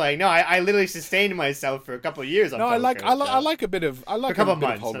poker playing. No, I literally sustained myself for a couple of years on poker. I like a bit of a couple of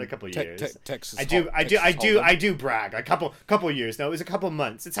months, not a couple of years. Texas. I do brag. A couple of years. No, it was a couple of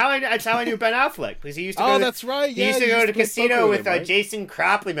months. It's how I knew Ben Affleck, because he used to go. That's right. Yeah, he used to go to casino with Jason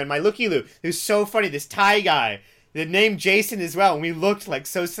Cropley, man, my looky-loo. He was so funny. This Thai guy. the name Jason as well, and we looked like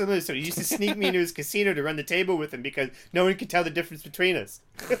so similar. So he used to sneak me into his casino to run the table with him because no one could tell the difference between us.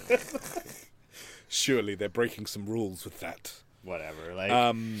 Surely they're breaking some rules with that. Whatever,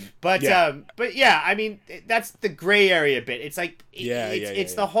 like, but yeah, I mean, that's the gray area bit. It's like,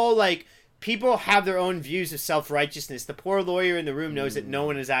 it's the whole, like, people have their own views of self-righteousness. The poor lawyer in the room knows that no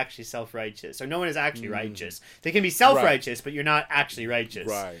one is actually self-righteous, or no one is actually righteous. They can be self-righteous, but you're not actually righteous.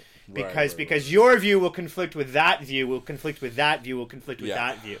 Because your view will conflict with that view, will conflict with that view, will conflict with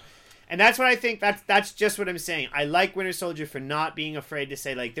that view. And that's what I think, that's just what I'm saying. I like Winter Soldier for not being afraid to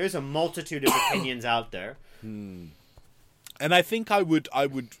say, like, there's a multitude of opinions out there. And I think I would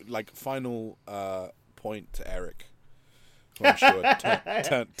like, final point to Eric, who I'm sure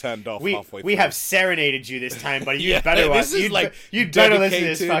turned off halfway through. We have serenaded you this time, buddy. You'd better watch. You'd better listen to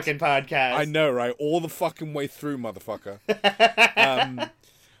this fucking podcast. I know, right? All the fucking way through, motherfucker.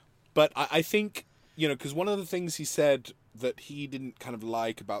 But I think, you know, because one of the things he said that he didn't kind of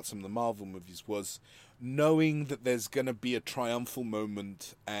like about some of the Marvel movies was knowing that there's going to be a triumphal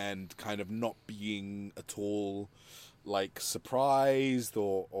moment and kind of not being at all, like, surprised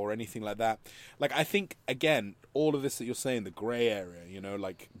or anything like that. Like, I think, again, all of this that you're saying, the gray area, you know,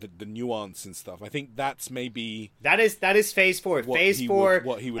 like the nuance and stuff, I think that's maybe... That is phase 4. Phase 4...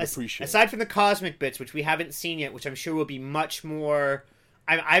 What he would appreciate. Aside from the cosmic bits, which we haven't seen yet, which I'm sure will be much more...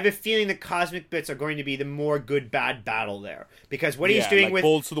 I have a feeling the cosmic bits are going to be the more good-bad battle there. Because what he's doing, like, with...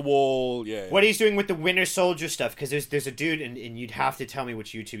 balls to the wall, what he's doing with the Winter Soldier stuff, because there's a dude, and you'd have to tell me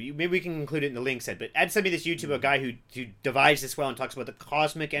which YouTube... Maybe we can include it in the link set, but Ed sent me this YouTube, a guy who divides this well and talks about the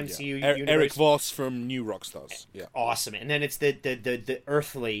cosmic MCU universe. Eric Voss from New Rockstars. Yeah. Awesome. And then it's the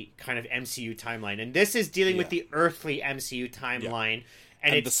earthly kind of MCU timeline. And this is dealing with the earthly MCU timeline. Yeah.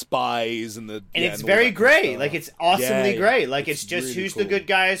 And it's the spies and it's very gray. Like, it's awesomely gray. Like, it's just really who's the good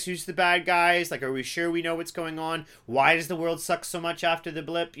guys, who's the bad guys. Like, are we sure we know what's going on? Why does the world suck so much after the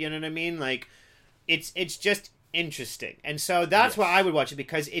blip? You know what I mean? Like, it's just interesting. And so that's why I would watch it,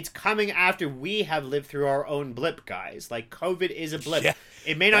 because it's coming after we have lived through our own blip, guys. Like, COVID is a blip. Yeah.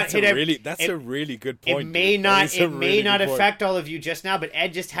 It may not hit a really good point. It may not affect all of you just now, but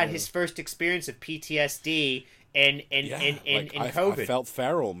Ed just had his first experience of PTSD. In COVID, I felt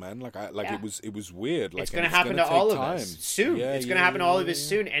feral, man. It was weird. Like, it's going to happen to all of us soon. It's going to happen to all of us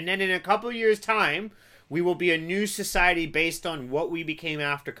soon. And then in a couple of years' time, we will be a new society based on what we became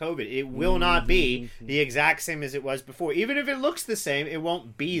after COVID. It will not be the exact same as it was before. Even if it looks the same, it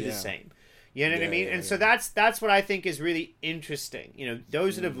won't be the same. You know what I mean? And so that's what I think is really interesting. You know,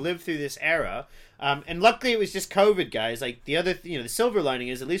 those that have lived through this era, and luckily it was just COVID, guys. Like, the other, the silver lining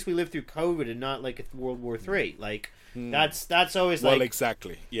is at least we lived through COVID and not like World War III. Like, that's always like... Well,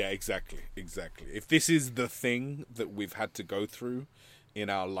 exactly. Yeah, exactly. If this is the thing that we've had to go through in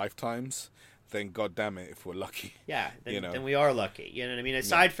our lifetimes, then God damn it, if we're lucky. Yeah, then we are lucky. You know what I mean?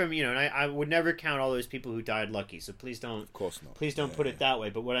 Aside from, and I would never count all those people who died lucky, so please don't... Of course not. Please don't put it that way.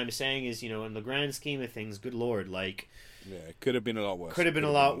 But what I'm saying is, in the grand scheme of things, good Lord, like... Yeah, it could have been a lot worse. Could have been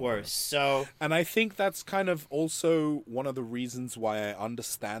a lot worse. So... And I think that's kind of also one of the reasons why I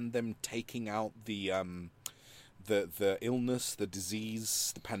understand them taking out the illness, the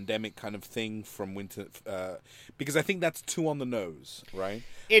disease, the pandemic kind of thing from Winter, because I think that's too on the nose, right?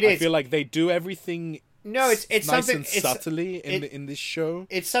 It is. I feel like they do everything. No, it's nice something and subtly in this show.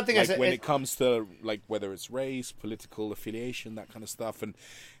 It's something like when it comes to, like, whether it's race, political affiliation, that kind of stuff, and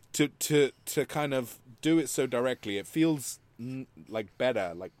to kind of do it so directly, it feels like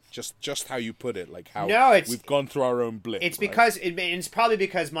better, like just how you put it, like how we've gone through our own blip. It's because it's probably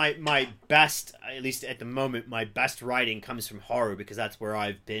because my best, at least at the moment, my best writing comes from horror, because that's where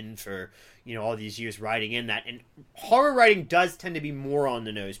I've been for all these years writing in that, and horror writing does tend to be more on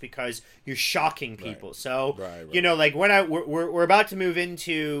the nose because you're shocking people. Right. So like when we're about to move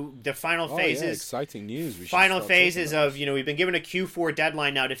into the final phases. Yeah, exciting news. Final phases of we've been given a Q4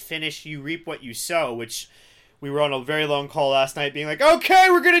 deadline now to finish You Reap What You Sow, which. We were on a very long call last night being like,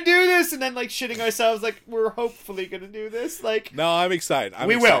 okay, we're going to do this. And then, like, shitting ourselves like, we're hopefully going to do this. Like, no, I'm excited.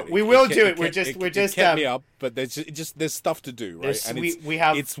 We will do it. We're just kept me up, but there's stuff to do, right? And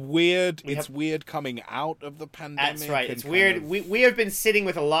it's weird. It's weird coming out of the pandemic. That's right. It's weird. We have been sitting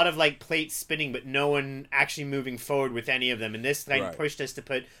with a lot of, like, plates spinning, but no one actually moving forward with any of them. And this thing pushed us to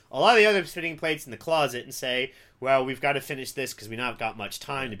put a lot of the other spinning plates in the closet and say, well, we've got to finish this because we not got much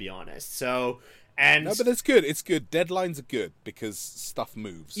time, to be honest. So... No, but it's good. It's good. Deadlines are good because stuff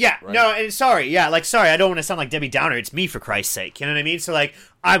moves. Yeah. Right? No. And sorry. I don't want to sound like Debbie Downer. It's me, for Christ's sake. You know what I mean? So like,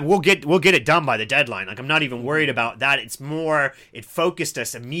 we'll get it done by the deadline. Like, I'm not even worried about that. It's more, it focused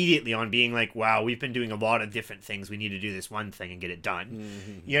us immediately on being like, wow, we've been doing a lot of different things. We need to do this one thing and get it done.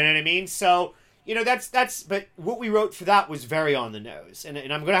 Mm-hmm. You know what I mean? So but what we wrote for that was very on the nose. And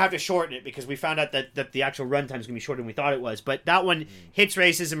I'm going to have to shorten it because we found out that the actual runtime is going to be shorter than we thought it was. But that one hits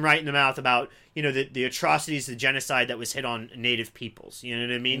racism right in the mouth about, the atrocities, the genocide that was hit on native peoples. You know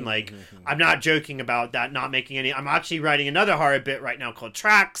what I mean? Like, I'm not joking about that, not making any... I'm actually writing another horror bit right now called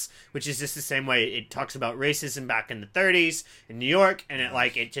Tracks, which is just the same way. It talks about racism back in the 30s in New York, and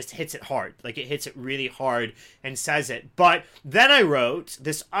it just hits it hard. Like, it hits it really hard and says it. But then I wrote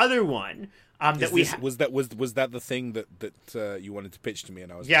this other one... was that the thing that you wanted to pitch to me,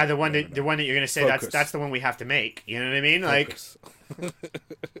 and I was the one that you're gonna say that's the one we have to make. You know what I mean? Focus.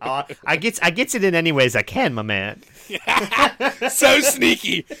 Like, I gets it in any ways I can, my man. So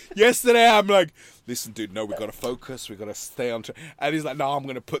sneaky. Yesterday I'm like, listen, dude, no, we gotta focus, we gotta stay on track. And he's like, no, I'm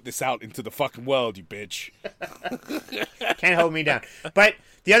gonna put this out into the fucking world, you bitch. Can't hold me down. But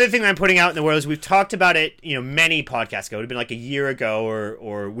the other thing that I'm putting out in the world is we've talked about it, many podcasts ago. It would have been like a year ago,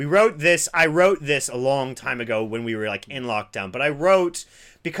 or we wrote this. I wrote this a long time ago when we were like in lockdown. But I wrote,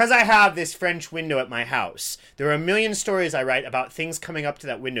 because I have this French window at my house, there are a million stories I write about things coming up to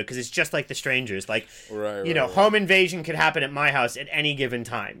that window because it's just like The Strangers. Like, home invasion could happen at my house at any given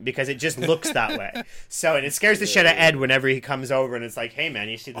time because it just looks that way. So, and it scares the shit out of Ed whenever he comes over and it's like, hey man,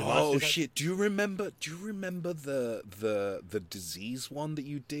 you see the monsters? Oh shit! Do you remember the disease one that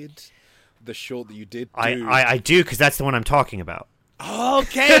you did? The short that you did? I do, because that's the one I'm talking about.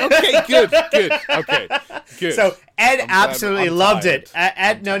 Okay, good. Okay, good. So Ed absolutely loved it.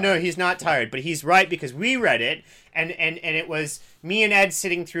 Ed, no, he's not tired, but he's right because we read it, and it was me and Ed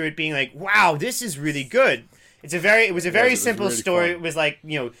sitting through it, being like, "Wow, this is really good." It was a very simple really story. fun. It was like,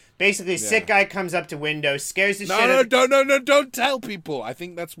 basically a sick guy comes up to window, scares the shit out of... No, don't tell people. I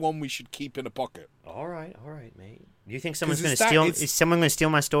think that's one we should keep in a pocket. All right, mate. Do you think someone's going to steal? Is someone going to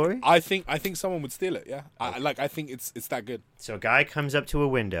steal my story? I think someone would steal it. Yeah, I think it's that good. So a guy comes up to a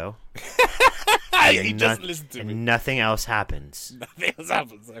window. He doesn't listen to me. And nothing else happens. Nothing else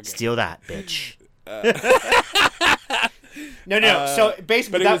happens. Okay. Steal that, bitch. No. So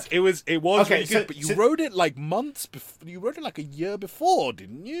basically, but it was okay, really good. But you wrote it like months before. You wrote it like a year before,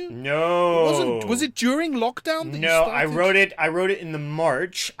 didn't you? No. Was it during lockdown? No, I wrote it in the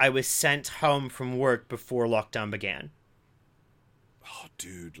March. I was sent home from work before lockdown began. Oh,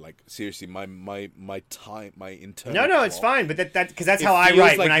 dude! Like seriously, my internal. No, it's fine. But that because that's how I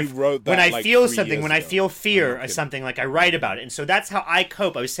write. Like when I feel something, when I feel fear or something, like I write about it, and so that's how I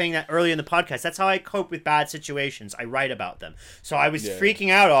cope. I was saying that earlier in the podcast. That's how I cope with bad situations. I write about them. So I was freaking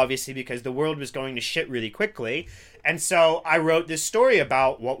out, obviously, because the world was going to shit really quickly, and so I wrote this story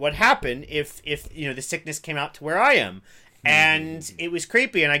about what would happen if the sickness came out to where I am. And it was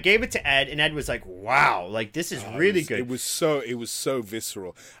creepy, and I gave it to Ed, and Ed was like, "Wow, like this is really good." It was so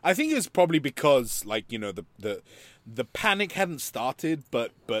visceral. I think it was probably because the panic hadn't started,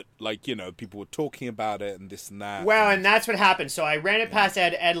 but like people were talking about it and this and that. Well, and that's what happened. So I ran it past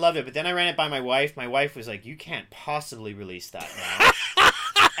Ed. Ed loved it, but then I ran it by my wife. My wife was like, "You can't possibly release that now."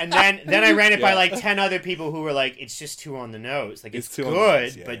 And then I ran it by like 10 other people who were like, "It's just too on the nose. Like it's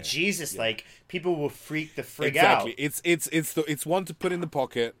good, but Jesus, like people will freak the frig out." Exactly. It's one to put in the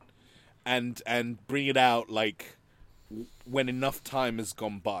pocket, and bring it out like when enough time has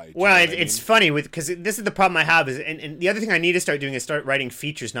gone by. Well, it's funny because this is the problem I have is, and the other thing I need to start doing is start writing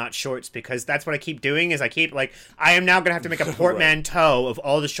features, not shorts, because that's what I keep doing is I am now going to have to make a portmanteau of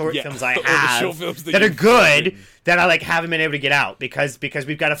all the short films I have that are good that I haven't been able to get out because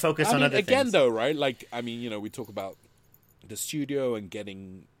we've got to focus on other things. Again, though, right? Like, I mean, we talk about the studio and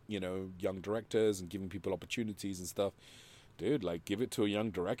getting, young directors and giving people opportunities and stuff. Dude, give it to a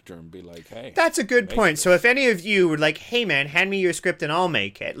young director and be like, hey. That's a good point. So if any of you were like, hey, man, hand me your script and I'll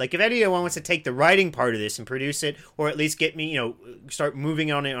make it. Like, if anyone wants to take the writing part of this and produce it, or at least get me, start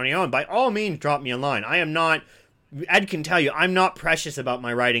moving on it on your own, by all means, drop me a line. I am not... Ed can tell you, I'm not precious about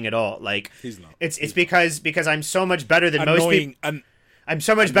my writing at all. He's not. It's because I'm so much better than most people. I'm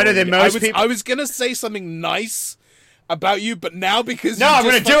so much better than most people. I was going to say something nice about you, but now because I'm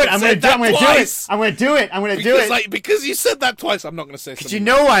going to do it. I'm going to do it. Because you said that twice, I'm not going to say something. You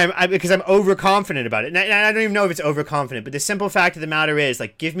know why? Because I'm overconfident about it. And I don't even know if it's overconfident, but the simple fact of the matter is,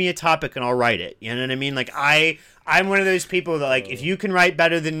 give me a topic and I'll write it. You know what I mean? I'm one of those people that, if you can write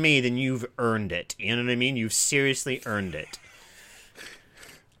better than me, then you've earned it. You know what I mean? You've seriously earned it.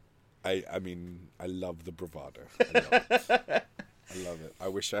 I mean, I love the bravado. I love it. I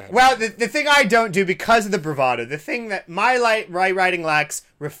wish I had. Well, the thing I don't do because of the bravado, the thing that my writing lacks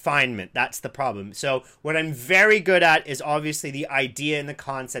refinement. That's the problem. So what I'm very good at is obviously the idea and the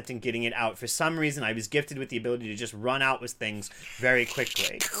concept and getting it out. For some reason, I was gifted with the ability to just run out with things very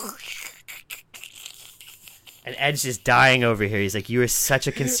quickly. And Ed's just dying over here. He's like, "You are such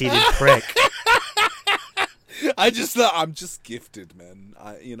a conceited prick." I'm just gifted, man.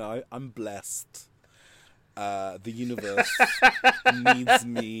 I'm blessed. The universe needs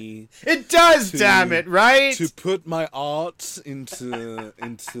me. It does, damn it, right? To put my art into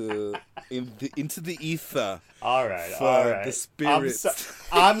the ether. All right, for the spirits.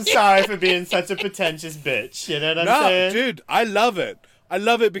 I'm sorry for being such a pretentious bitch. You know what I'm saying? Dude, I love it. I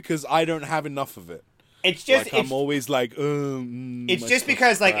love it because I don't have enough of it. It's just I'm always like, it's just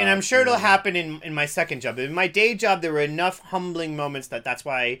because like, and I'm sure it'll happen in my second job. In my day job, there were enough humbling moments that's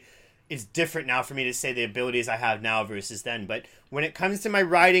why it's different now for me to say the abilities I have now versus then. But when it comes to my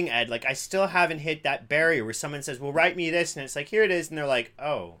writing, Ed, like I still haven't hit that barrier where someone says, well, write me this. And it's like, here it is. And they're like,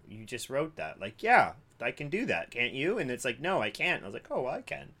 oh, you just wrote that. Like, yeah, I can do that. Can't you? And it's like, no, I can't. And I was like, oh, well, I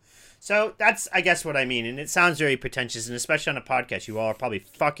can. So that's, I guess, what I mean. And it sounds very pretentious. And especially on a podcast, you all are probably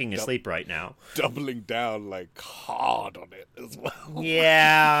fucking asleep right now. Doubling down like hard on it as well.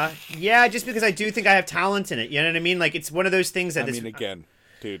 Yeah. Yeah, just because I do think I have talent in it. You know what I mean? Like, it's one of those things that again...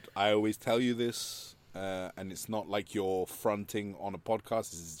 Dude, I always tell you this, and it's not like you're fronting on a podcast.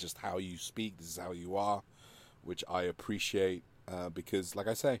 This is just how you speak. This is how you are, which I appreciate because, like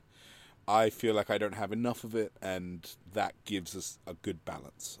I say, I feel like I don't have enough of it, and that gives us a good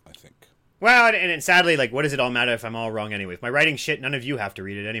balance, I think. Well, and sadly, like, what does it all matter if I'm all wrong anyway? If my writing shit, none of you have to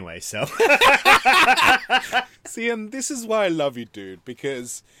read it anyway, so. See, and this is why I love you, dude,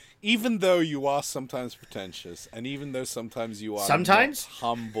 because... Even though you are sometimes pretentious, and even though sometimes you are not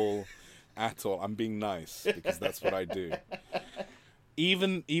humble at all, I'm being nice because that's what I do.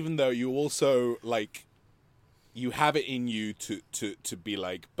 Even though you also like, you have it in you to be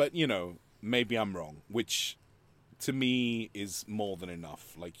like, but maybe I'm wrong, which to me is more than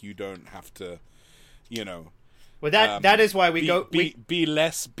enough. Like you don't have to, Well, that is why be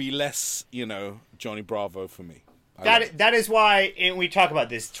less, Johnny Bravo for me. That is why, and we talk about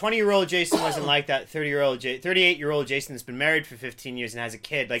this, 20-year-old Jason wasn't like that 38-year-old Jason that's been married for 15 years and has a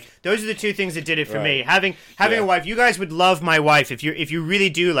kid. Like, those are the two things that did it for me. Having a wife, you guys would love my wife if you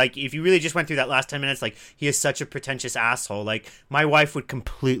really do, like, if you really just went through that last 10 minutes, like, he is such a pretentious asshole. Like, my wife would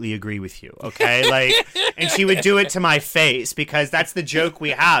completely agree with you, okay? Like, and she would do it to my face because that's the joke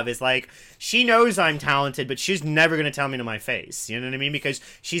we have is, like, she knows I'm talented, but she's never going to tell me to my face. You know what I mean? Because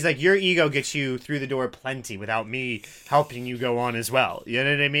she's like, your ego gets you through the door plenty without me helping you go on as well. You know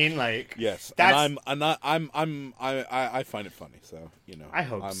what I mean? Like, yes. That's, I find it funny. So, I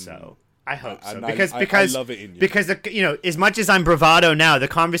hope so. I hope so. Because I love it in you. Because, as much as I'm bravado now, the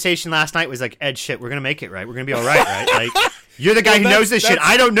conversation last night was like, Ed, shit, we're going to make it, right? We're going to be all right, right? Like, you're the guy who knows this shit.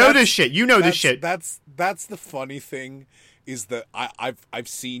 I don't know this shit. You know this shit. That's the funny thing. Is that I've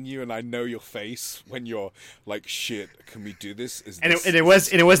seen you and I know your face when you're like, shit, can we do this? It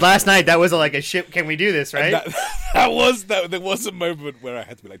was last night. That was like a shit. Can we do this? Right? There was a moment where I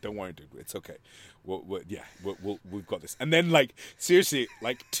had to be like, don't worry, dude, it's okay. We've got this. And then like seriously,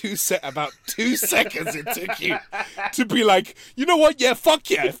 like about 2 seconds it took you to be like, you know what? Yeah, fuck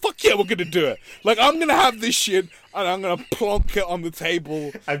yeah, we're gonna do it. Like I'm gonna have this shit and I'm gonna plonk it on the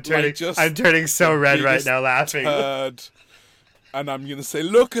table. I'm turning so red right now, laughing. And I'm gonna say,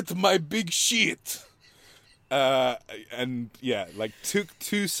 look at my big shit. And yeah, like took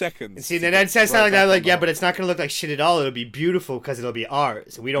 2 seconds. See, then Ed says something like that, like, yeah, but it's not gonna look like shit at all. It'll be beautiful because it'll be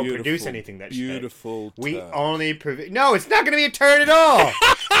ours. We don't produce anything that beautiful. Shit. We only no, it's not gonna be a turn at all.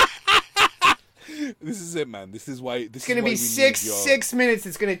 This is it, man. This is why. It's gonna be 6 minutes.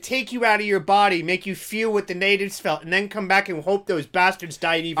 It's gonna take you out of your body, make you feel what the natives felt, and then come back and hope those bastards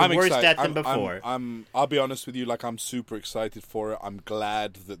died even worse death than before. I'll be honest with you. Like, I'm super excited for it. I'm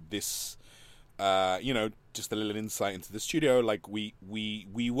glad that this, just a little insight into the studio. Like, we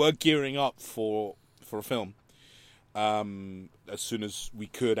were gearing up for a film. As soon as we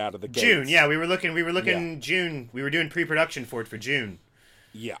could out of the gates. June. Yeah, we were looking. June. We were doing pre-production for it for June.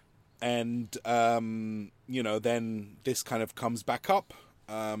 Yeah. And, then this kind of comes back up.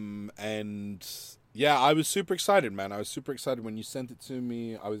 And, yeah, I was super excited, man. I was super excited when you sent it to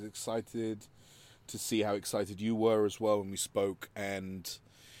me. I was excited to see how excited you were as well when we spoke. And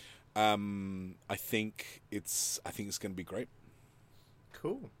I think it's going to be great.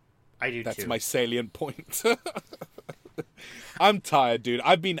 Cool. I do, That's too. my salient point. I'm tired, dude.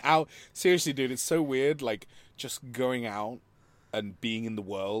 I've been out. Seriously, dude, it's so weird, like, just going out and being in the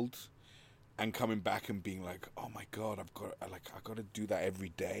world and coming back and being like, oh my god, I got to do that every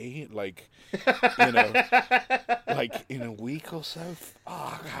day, like, like in a week or so.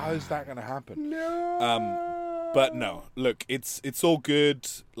 Fuck, how is that gonna happen? No. But no, look, it's all good.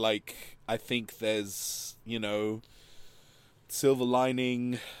 Like, I think there's silver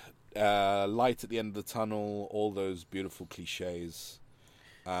lining, light at the end of the tunnel, all those beautiful cliches.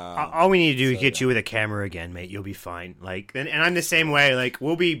 All we need to do is get you with a camera again, mate. You'll be fine. Like, and I'm the same way. Like,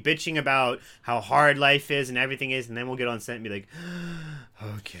 we'll be bitching about how hard life is and everything is, and then we'll get on set and be like,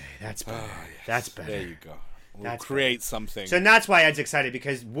 okay, that's better. Yes. That's better. There you go. We'll That's create something. So that's why Ed's excited,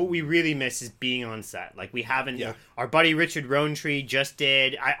 because what we really miss is being on set. Like, we haven't. Yeah. Our buddy Richard Rowntree just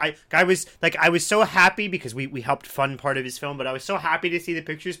did. I was so happy because we helped fund part of his film, but I was so happy to see the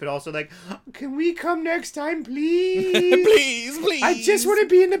pictures, but also like, can we come next time, please? please. I just want to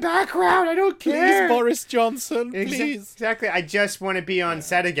be in the background. I don't care. Please, Boris Johnson, please. Exactly. I just want to be on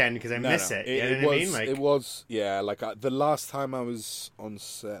set again because I miss it. You know what I mean? Like, it was, yeah. Like the last time I was on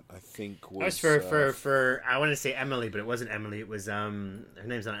set, I think was. That was for I want to say Emily, but it wasn't Emily. It was her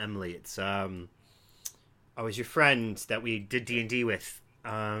name's not Emily. It's it was your friend that we did D&D with.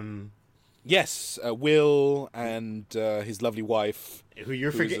 Yes, Will and his lovely wife. Who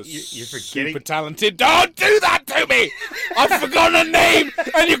you're forgetting? Super talented. Don't do that to me! I've forgotten her name,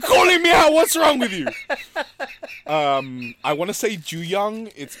 and you're calling me out. What's wrong with you? I want to say Ju Young.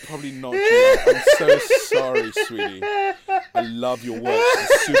 It's probably not Ju Young. I'm so sorry, sweetie. I love your work. She's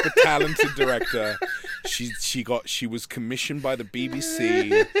a super talented director. She was commissioned by the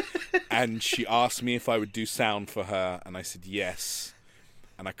BBC, and she asked me if I would do sound for her, and I said yes.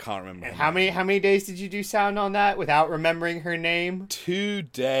 And I can't remember. And how many days did you do sound on that without remembering her name? 2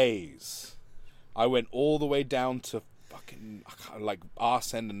 days. I went all the way down to fucking like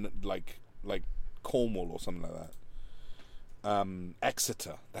arse end and like Cornwall or something like that.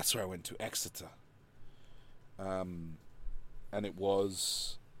 Exeter. That's where I went to, Exeter. And it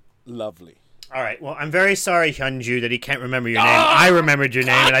was lovely. All right. Well, I'm very sorry, Hyunju, that he can't remember your name. I remembered your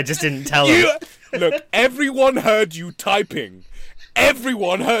name, and I just didn't tell him. Look, everyone heard you typing.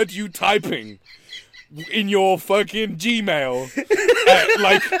 Everyone heard you typing in your fucking Gmail.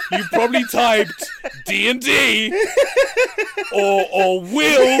 Like, you probably typed D&D or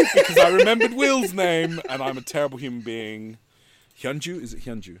Will, because I remembered Will's name, and I'm a terrible human being. Hyunju? Is it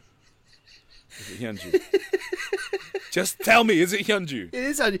Hyunju? Is it Hyunju? Just tell me, is it Hyunju? It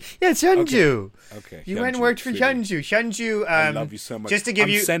is. Yeah, it's Hyunju. Okay. You went and worked for Hyunju. Hyunju. I love you so much. Just to give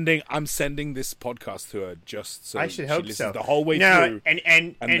I'm sending this podcast to her just so I should hope she listens so. The whole way through.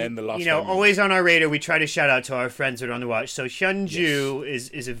 And then the last. Always on our radar, we try to shout out to our friends that are on the watch. So Hyunju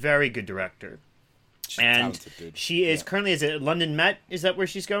is a very good director. She's and talented, dude. she is currently at London Met. Is that where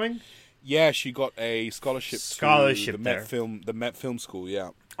she's going? Yeah, she got a scholarship to the Met Film School.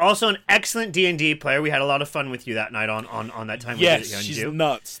 Yeah. Also, an excellent D&D player. We had a lot of fun with you that night on that time. Yes, we did it, she's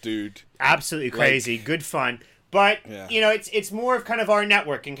nuts, dude. Absolutely crazy, good fun. But it's more of kind of our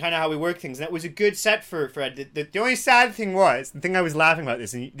network and kind of how we work things. And that was a good set for Fred. The only sad thing was the thing I was laughing about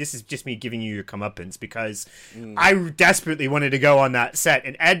this, and this is just me giving you your comeuppance because I desperately wanted to go on that set,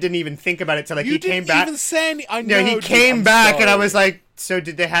 and Ed didn't even think about it till he came back. Even say any, I know. He came back, and I was like, "So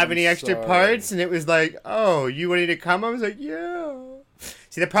did they have any extra parts?" And it was like, "Oh, you wanted to come?" I was like, "Yeah."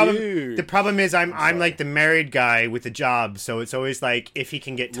 See, the problem is I'm like the married guy with a job, so it's always like if he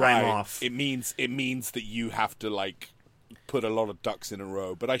can get time off. It means that you have to like put a lot of ducks in a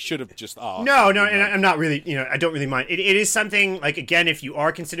row. But I should have just asked. No, and I'm not really, I don't really mind. It is something like, again, if you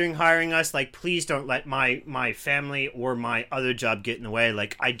are considering hiring us, like please don't let my family or my other job get in the way.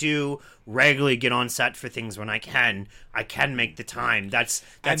 Like I do regularly get on set for things when I can. I can make the time. That's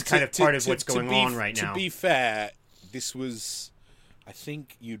kind of part of what's going on right now. To be fair, this was. I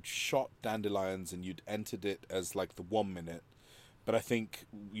think you'd shot Dandelions and you'd entered it as like the 1 minute, but I think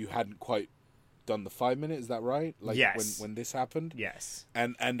you hadn't quite done the 5 minute. Is that right? Like yes. When this happened. Yes.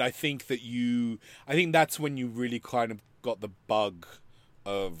 And I think that's when you really kind of got the bug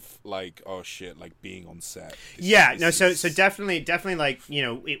of like, oh shit, like being on set. So definitely like,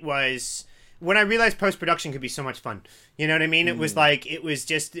 it was when I realized post-production could be so much fun. You know what I mean? It was like, it was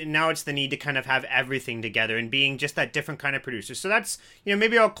just, now it's the need to kind of have everything together and being just that different kind of producer. So that's,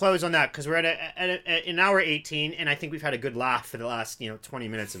 maybe I'll close on that because we're at an hour 18 and I think we've had a good laugh for the last, 20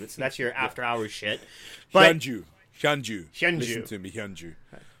 minutes of it. So that's your after hours shit. But Hyunju. Listen to me, Hyunju.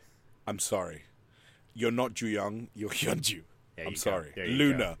 I'm sorry. You're not Ju Young, you're Hyunju. I'm sorry.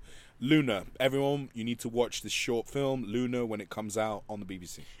 Luna. Everyone, you need to watch this short film, Luna, when it comes out on the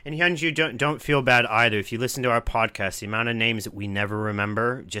BBC. And Hyunju, don't feel bad either. If you listen to our podcast, the amount of names that we never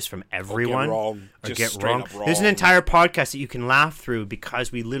remember just from everyone or get wrong. There's an entire podcast that you can laugh through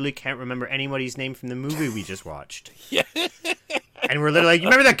because we literally can't remember anybody's name from the movie we just watched. Yeah. And we're literally like, you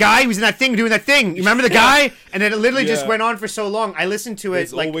remember that guy who was in that thing doing that thing? You remember the guy? And then it literally just went on for so long. I listened to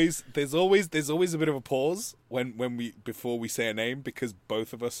it. There's always a bit of a pause before we say a name because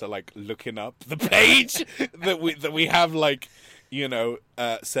both of us are like looking up the page that we have like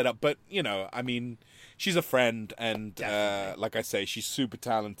set up. But I mean, she's a friend, and like I say, she's super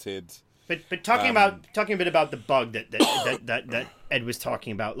talented. But talking a bit about the bug that Ed was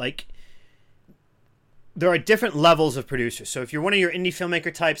talking about, like, there are different levels of producers. So if you're one of your indie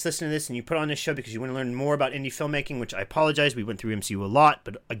filmmaker types listening to this and you put on this show because you want to learn more about indie filmmaking, which I apologize, we went through MCU a lot,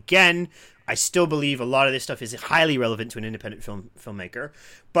 but again, I still believe a lot of this stuff is highly relevant to an independent filmmaker.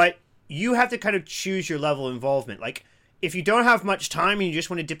 But you have to kind of choose your level of involvement. Like, if you don't have much time and you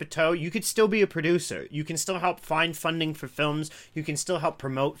just want to dip a toe, you could still be a producer. You can still help find funding for films. You can still help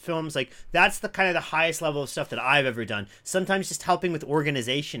promote films. Like, that's the kind of the highest level of stuff that I've ever done. Sometimes just helping with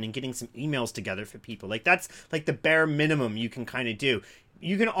organization and getting some emails together for people. Like, that's like the bare minimum you can kind of do.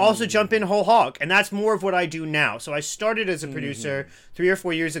 You can also jump in whole hog, and that's more of what I do now. So I started as a producer 3 or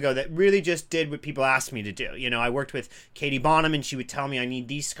 4 years ago that really just did what people asked me to do. I worked with Katie Bonham, and she would tell me, I need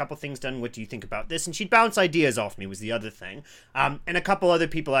these couple things done. What do you think about this? And she'd bounce ideas off me was the other thing. And a couple other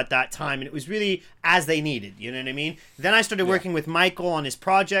people at that time, and it was really as they needed, you know what I mean? Then I started working with Michael on his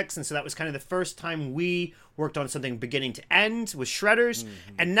projects, and so that was kind of the first time we worked on something beginning to end with Shredders,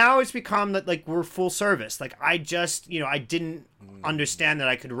 and now it's become that, like, we're full service. Like, I just, I didn't understand that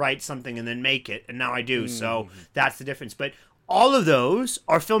I could write something and then make it, and now I do. So that's the difference. But all of those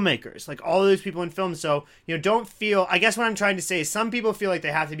are filmmakers, like all of those people in film. So, don't feel, I guess what I'm trying to say is some people feel like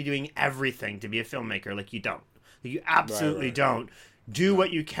they have to be doing everything to be a filmmaker. Like, you don't. Like, you absolutely don't. Do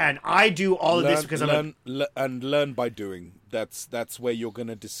what you can. I do all of this because learn by doing. That's where you're going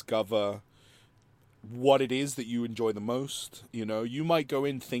to discover what it is that you enjoy the most. You might go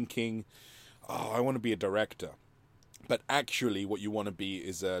in thinking, I want to be a director, but actually what you want to be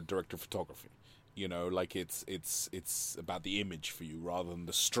is a director of photography. Like it's about the image for you rather than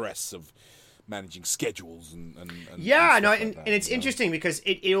the stress of managing schedules and it's interesting because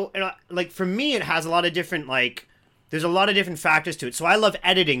it'll like, for me, it has a lot of different, like, there's a lot of different factors to it. So I love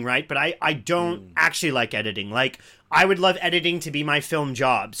editing, right? But I don't actually like editing. Like, I would love editing to be my film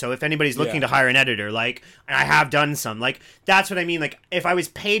job. So if anybody's looking to hire an editor, like, and I have done some, like, that's what I mean. Like, if I was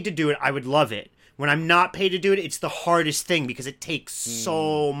paid to do it, I would love it. When I'm not paid to do it, it's the hardest thing because it takes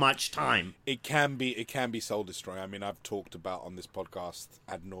so much time. It can be soul destroying. I mean, I've talked about on this podcast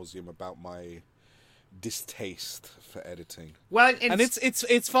ad nauseum about my distaste for editing. Well, and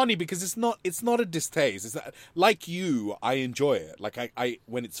it's funny because it's not a distaste. It's that, like you, I enjoy it. Like I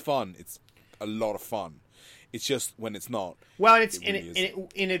when it's fun, it's a lot of fun. It's just when it's not. Well,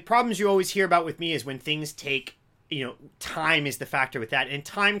 and problems you always hear about with me is when things take, time is the factor with that. And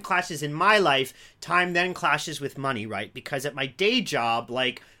time clashes in my life. Time then clashes with money, right? Because at my day job,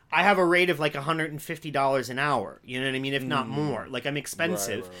 like, I have a rate of like $150 an hour. You know what I mean? If not more. Like, I'm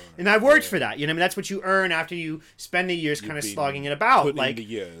expensive. Right. And I've worked for that. That's what you earn after you spend the years kind of slogging it about. Like,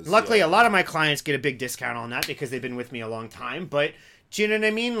 luckily, a lot of my clients get a big discount on that because they've been with me a long time. But do you know what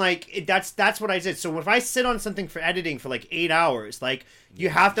I mean? Like, that's what I did. So if I sit on something for editing for like 8 hours, like, you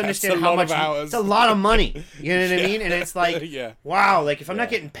have to understand how much it's a lot of money. You know what I mean? And it's like, wow, like, if I'm not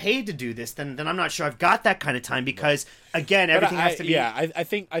getting paid to do this, then I'm not sure I've got that kind of time because, again, everything has to be. Yeah, I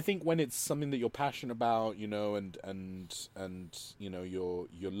think when it's something that you're passionate about, and you're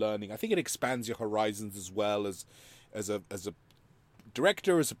learning, I think it expands your horizons as well as a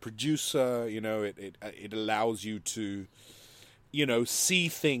director, as a producer. It allows you to see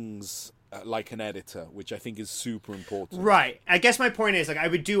things like an editor, which I think is super important. Right. I guess my point is, like, I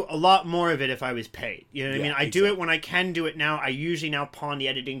would do a lot more of it if I was paid. You know what I mean? I do it when I can do it now. I usually now pawn the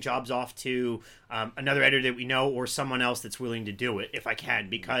editing jobs off to another editor that we know or someone else that's willing to do it if I can,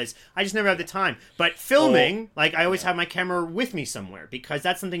 because I just never have the time. But filming, like, I always have my camera with me somewhere because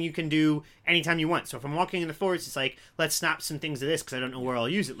that's something you can do anytime you want. So if I'm walking in the forest, it's like, let's snap some things to this because I don't know where I'll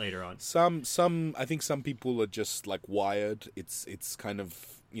use it later on. I think some people are just, like, wired. It's kind of,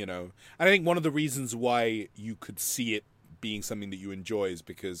 I think one of the reasons why you could see it being something that you enjoy is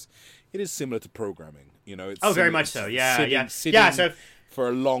because it is similar to programming. It's very much so. Yeah. So for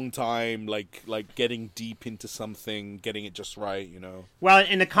a long time, like getting deep into something, getting it just right. Well,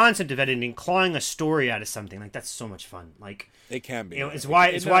 in the concept of editing, clawing a story out of something, like, that's so much fun. Like, it can be. It's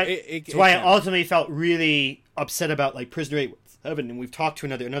why I ultimately felt really upset about, like, Prisoner 8 with Heaven, and we've talked to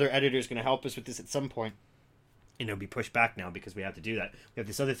another editor is going to help us with this at some point. Be pushed back now because we have to do that. We have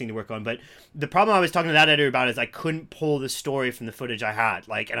this other thing to work on. But the problem I was talking to that editor about is I couldn't pull the story from the footage I had.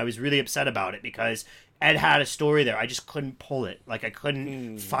 Like, and I was really upset about it because Ed had a story there. I just couldn't pull it. Like, I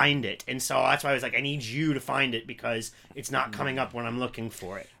couldn't find it. And so that's why I was like, I need you to find it because it's not coming up when I'm looking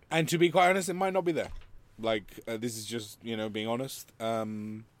for it. And to be quite honest, it might not be there. Like, this is just, being honest.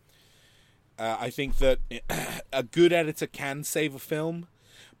 I think that a good editor can save a film,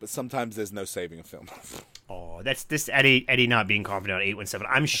 but sometimes there's no saving a film. Oh, that's this Eddie not being confident on 817.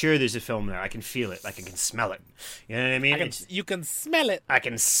 I'm sure there's a film there. I can feel it. Like, I can smell it. You know what I mean? You can smell it. I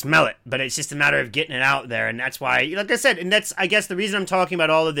can smell it, but it's just a matter of getting it out there, and that's why, like I said, and that's, I guess, the reason I'm talking about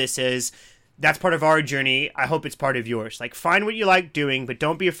all of this is that's part of our journey. I hope it's part of yours. Like, find what you like doing, but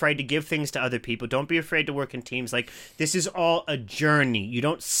don't be afraid to give things to other people. Don't be afraid to work in teams. Like, this is all a journey. You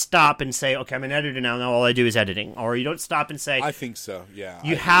don't stop and say, okay, I'm an editor now all I do is editing. Or you don't stop and say... I think so, yeah.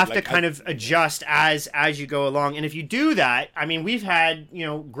 You have to kind of adjust as you go along. And if you do that, I mean, we've had,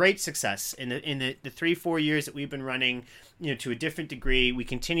 great success in the 3-4 years that we've been running, to a different degree. We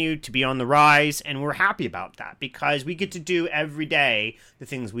continue to be on the rise, and we're happy about that because we get to do every day the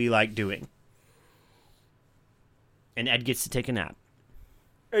things we like doing. And Ed gets to take a nap.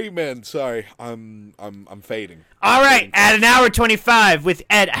 Amen. Sorry, I'm fading. All right, at an hour 25 with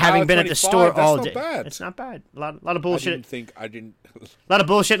Ed having been at the store all day. Bad. That's not bad. A lot of bullshit. I didn't. A lot of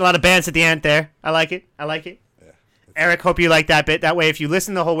bullshit. A lot of bands at the end there. I like it. Yeah, Eric, hope you like that bit. That way, if you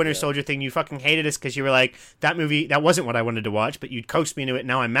listen to the whole Winter Soldier thing, you fucking hated us because you were like, that movie, that wasn't what I wanted to watch, but you coaxed me into it.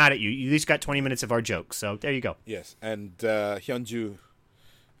 Now I'm mad at you. You at least got 20 minutes of our jokes. So there you go. Yes, and Hyunju,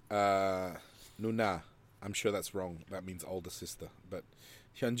 Nuna. I'm sure that's wrong. That means older sister. But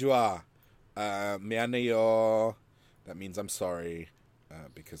Hyunjua, 미안해요. That means I'm sorry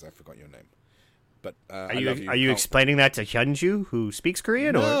because I forgot your name. But are you explaining that to Hyunju who speaks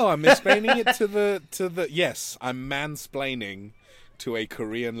Korean? No, I'm explaining it to the. Yes, I'm mansplaining to a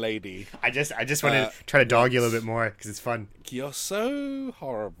Korean lady. I just want to try to dog you a little bit more because it's fun. You're so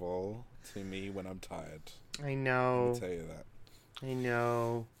horrible to me when I'm tired. I know. I'll tell you that. I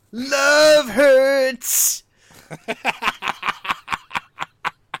know. Love hurts.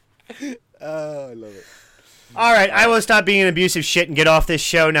 Oh, I love it. All right, I will stop being an abusive shit and get off this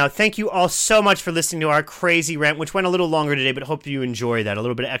show now. Thank you all so much for listening to our crazy rant, which went a little longer today, but hope you enjoy that. A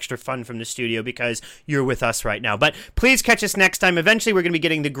little bit of extra fun from the studio because you're with us right now. But please catch us next time. Eventually, we're going to be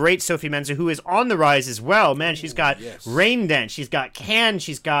getting the great Sophie Menza, who is on the rise as well. Man, she's got Rain Dance. She's got Cannes.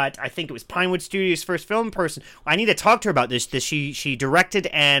 She's got, I think it was Pinewood Studios' first film person. I need to talk to her about this. She directed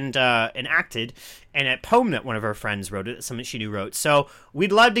and acted. And a poem that one of her friends wrote, something she wrote. So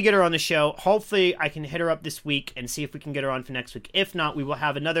we'd love to get her on the show. Hopefully, I can hit her up this week and see if we can get her on for next week. If not, we will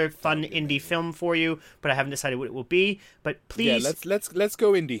have another fun indie film for you, but I haven't decided what it will be. But please, let's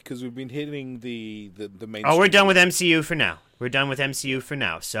go indie because we've been hitting the main. Oh, we're done with MCU for now.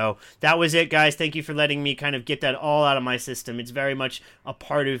 So that was it, guys. Thank you for letting me kind of get that all out of my system. It's very much a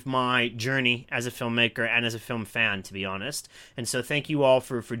part of my journey as a filmmaker and as a film fan, to be honest. And so thank you all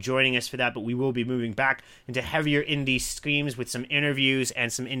for joining us for that. But we will be moving back into heavier indie streams with some interviews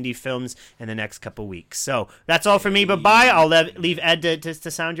and some indie films in the next couple weeks. So that's all for me. Bye-bye. I'll leave Ed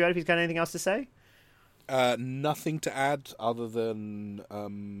to sound you out if he's got anything else to say. Nothing to add other than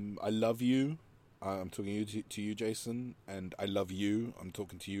I love you. I'm talking to you, Jason, and I love you. I'm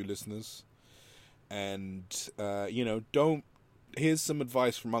talking to you, listeners. And, don't... Here's some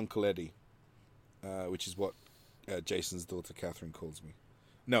advice from Uncle Eddie, which is what Jason's daughter, Catherine, calls me.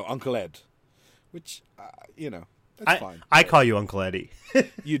 No, Uncle Ed, which, that's fine. I call you Uncle Eddie.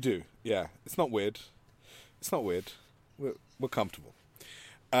 You do, yeah. It's not weird. We're comfortable.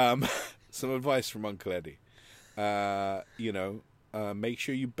 Some advice from Uncle Eddie. Make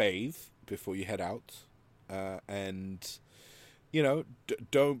sure you bathe before you head out, and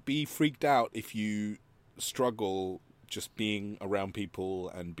don't be freaked out if you struggle just being around people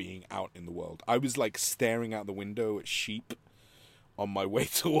and being out in the world. I was like staring out the window at sheep on my way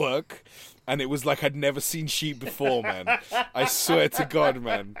to work, and it was like I'd never seen sheep before, man. I swear to God,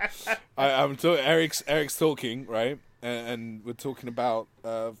 man. Eric's talking, right, and we're talking about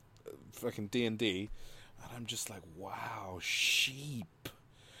fucking D&D, and I'm just like, wow, sheep.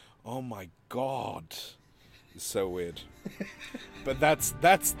 Oh my God, it's so weird. But that's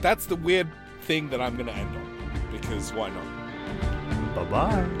the weird thing that I'm gonna end on, because why not?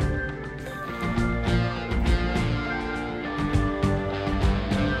 Bye-bye.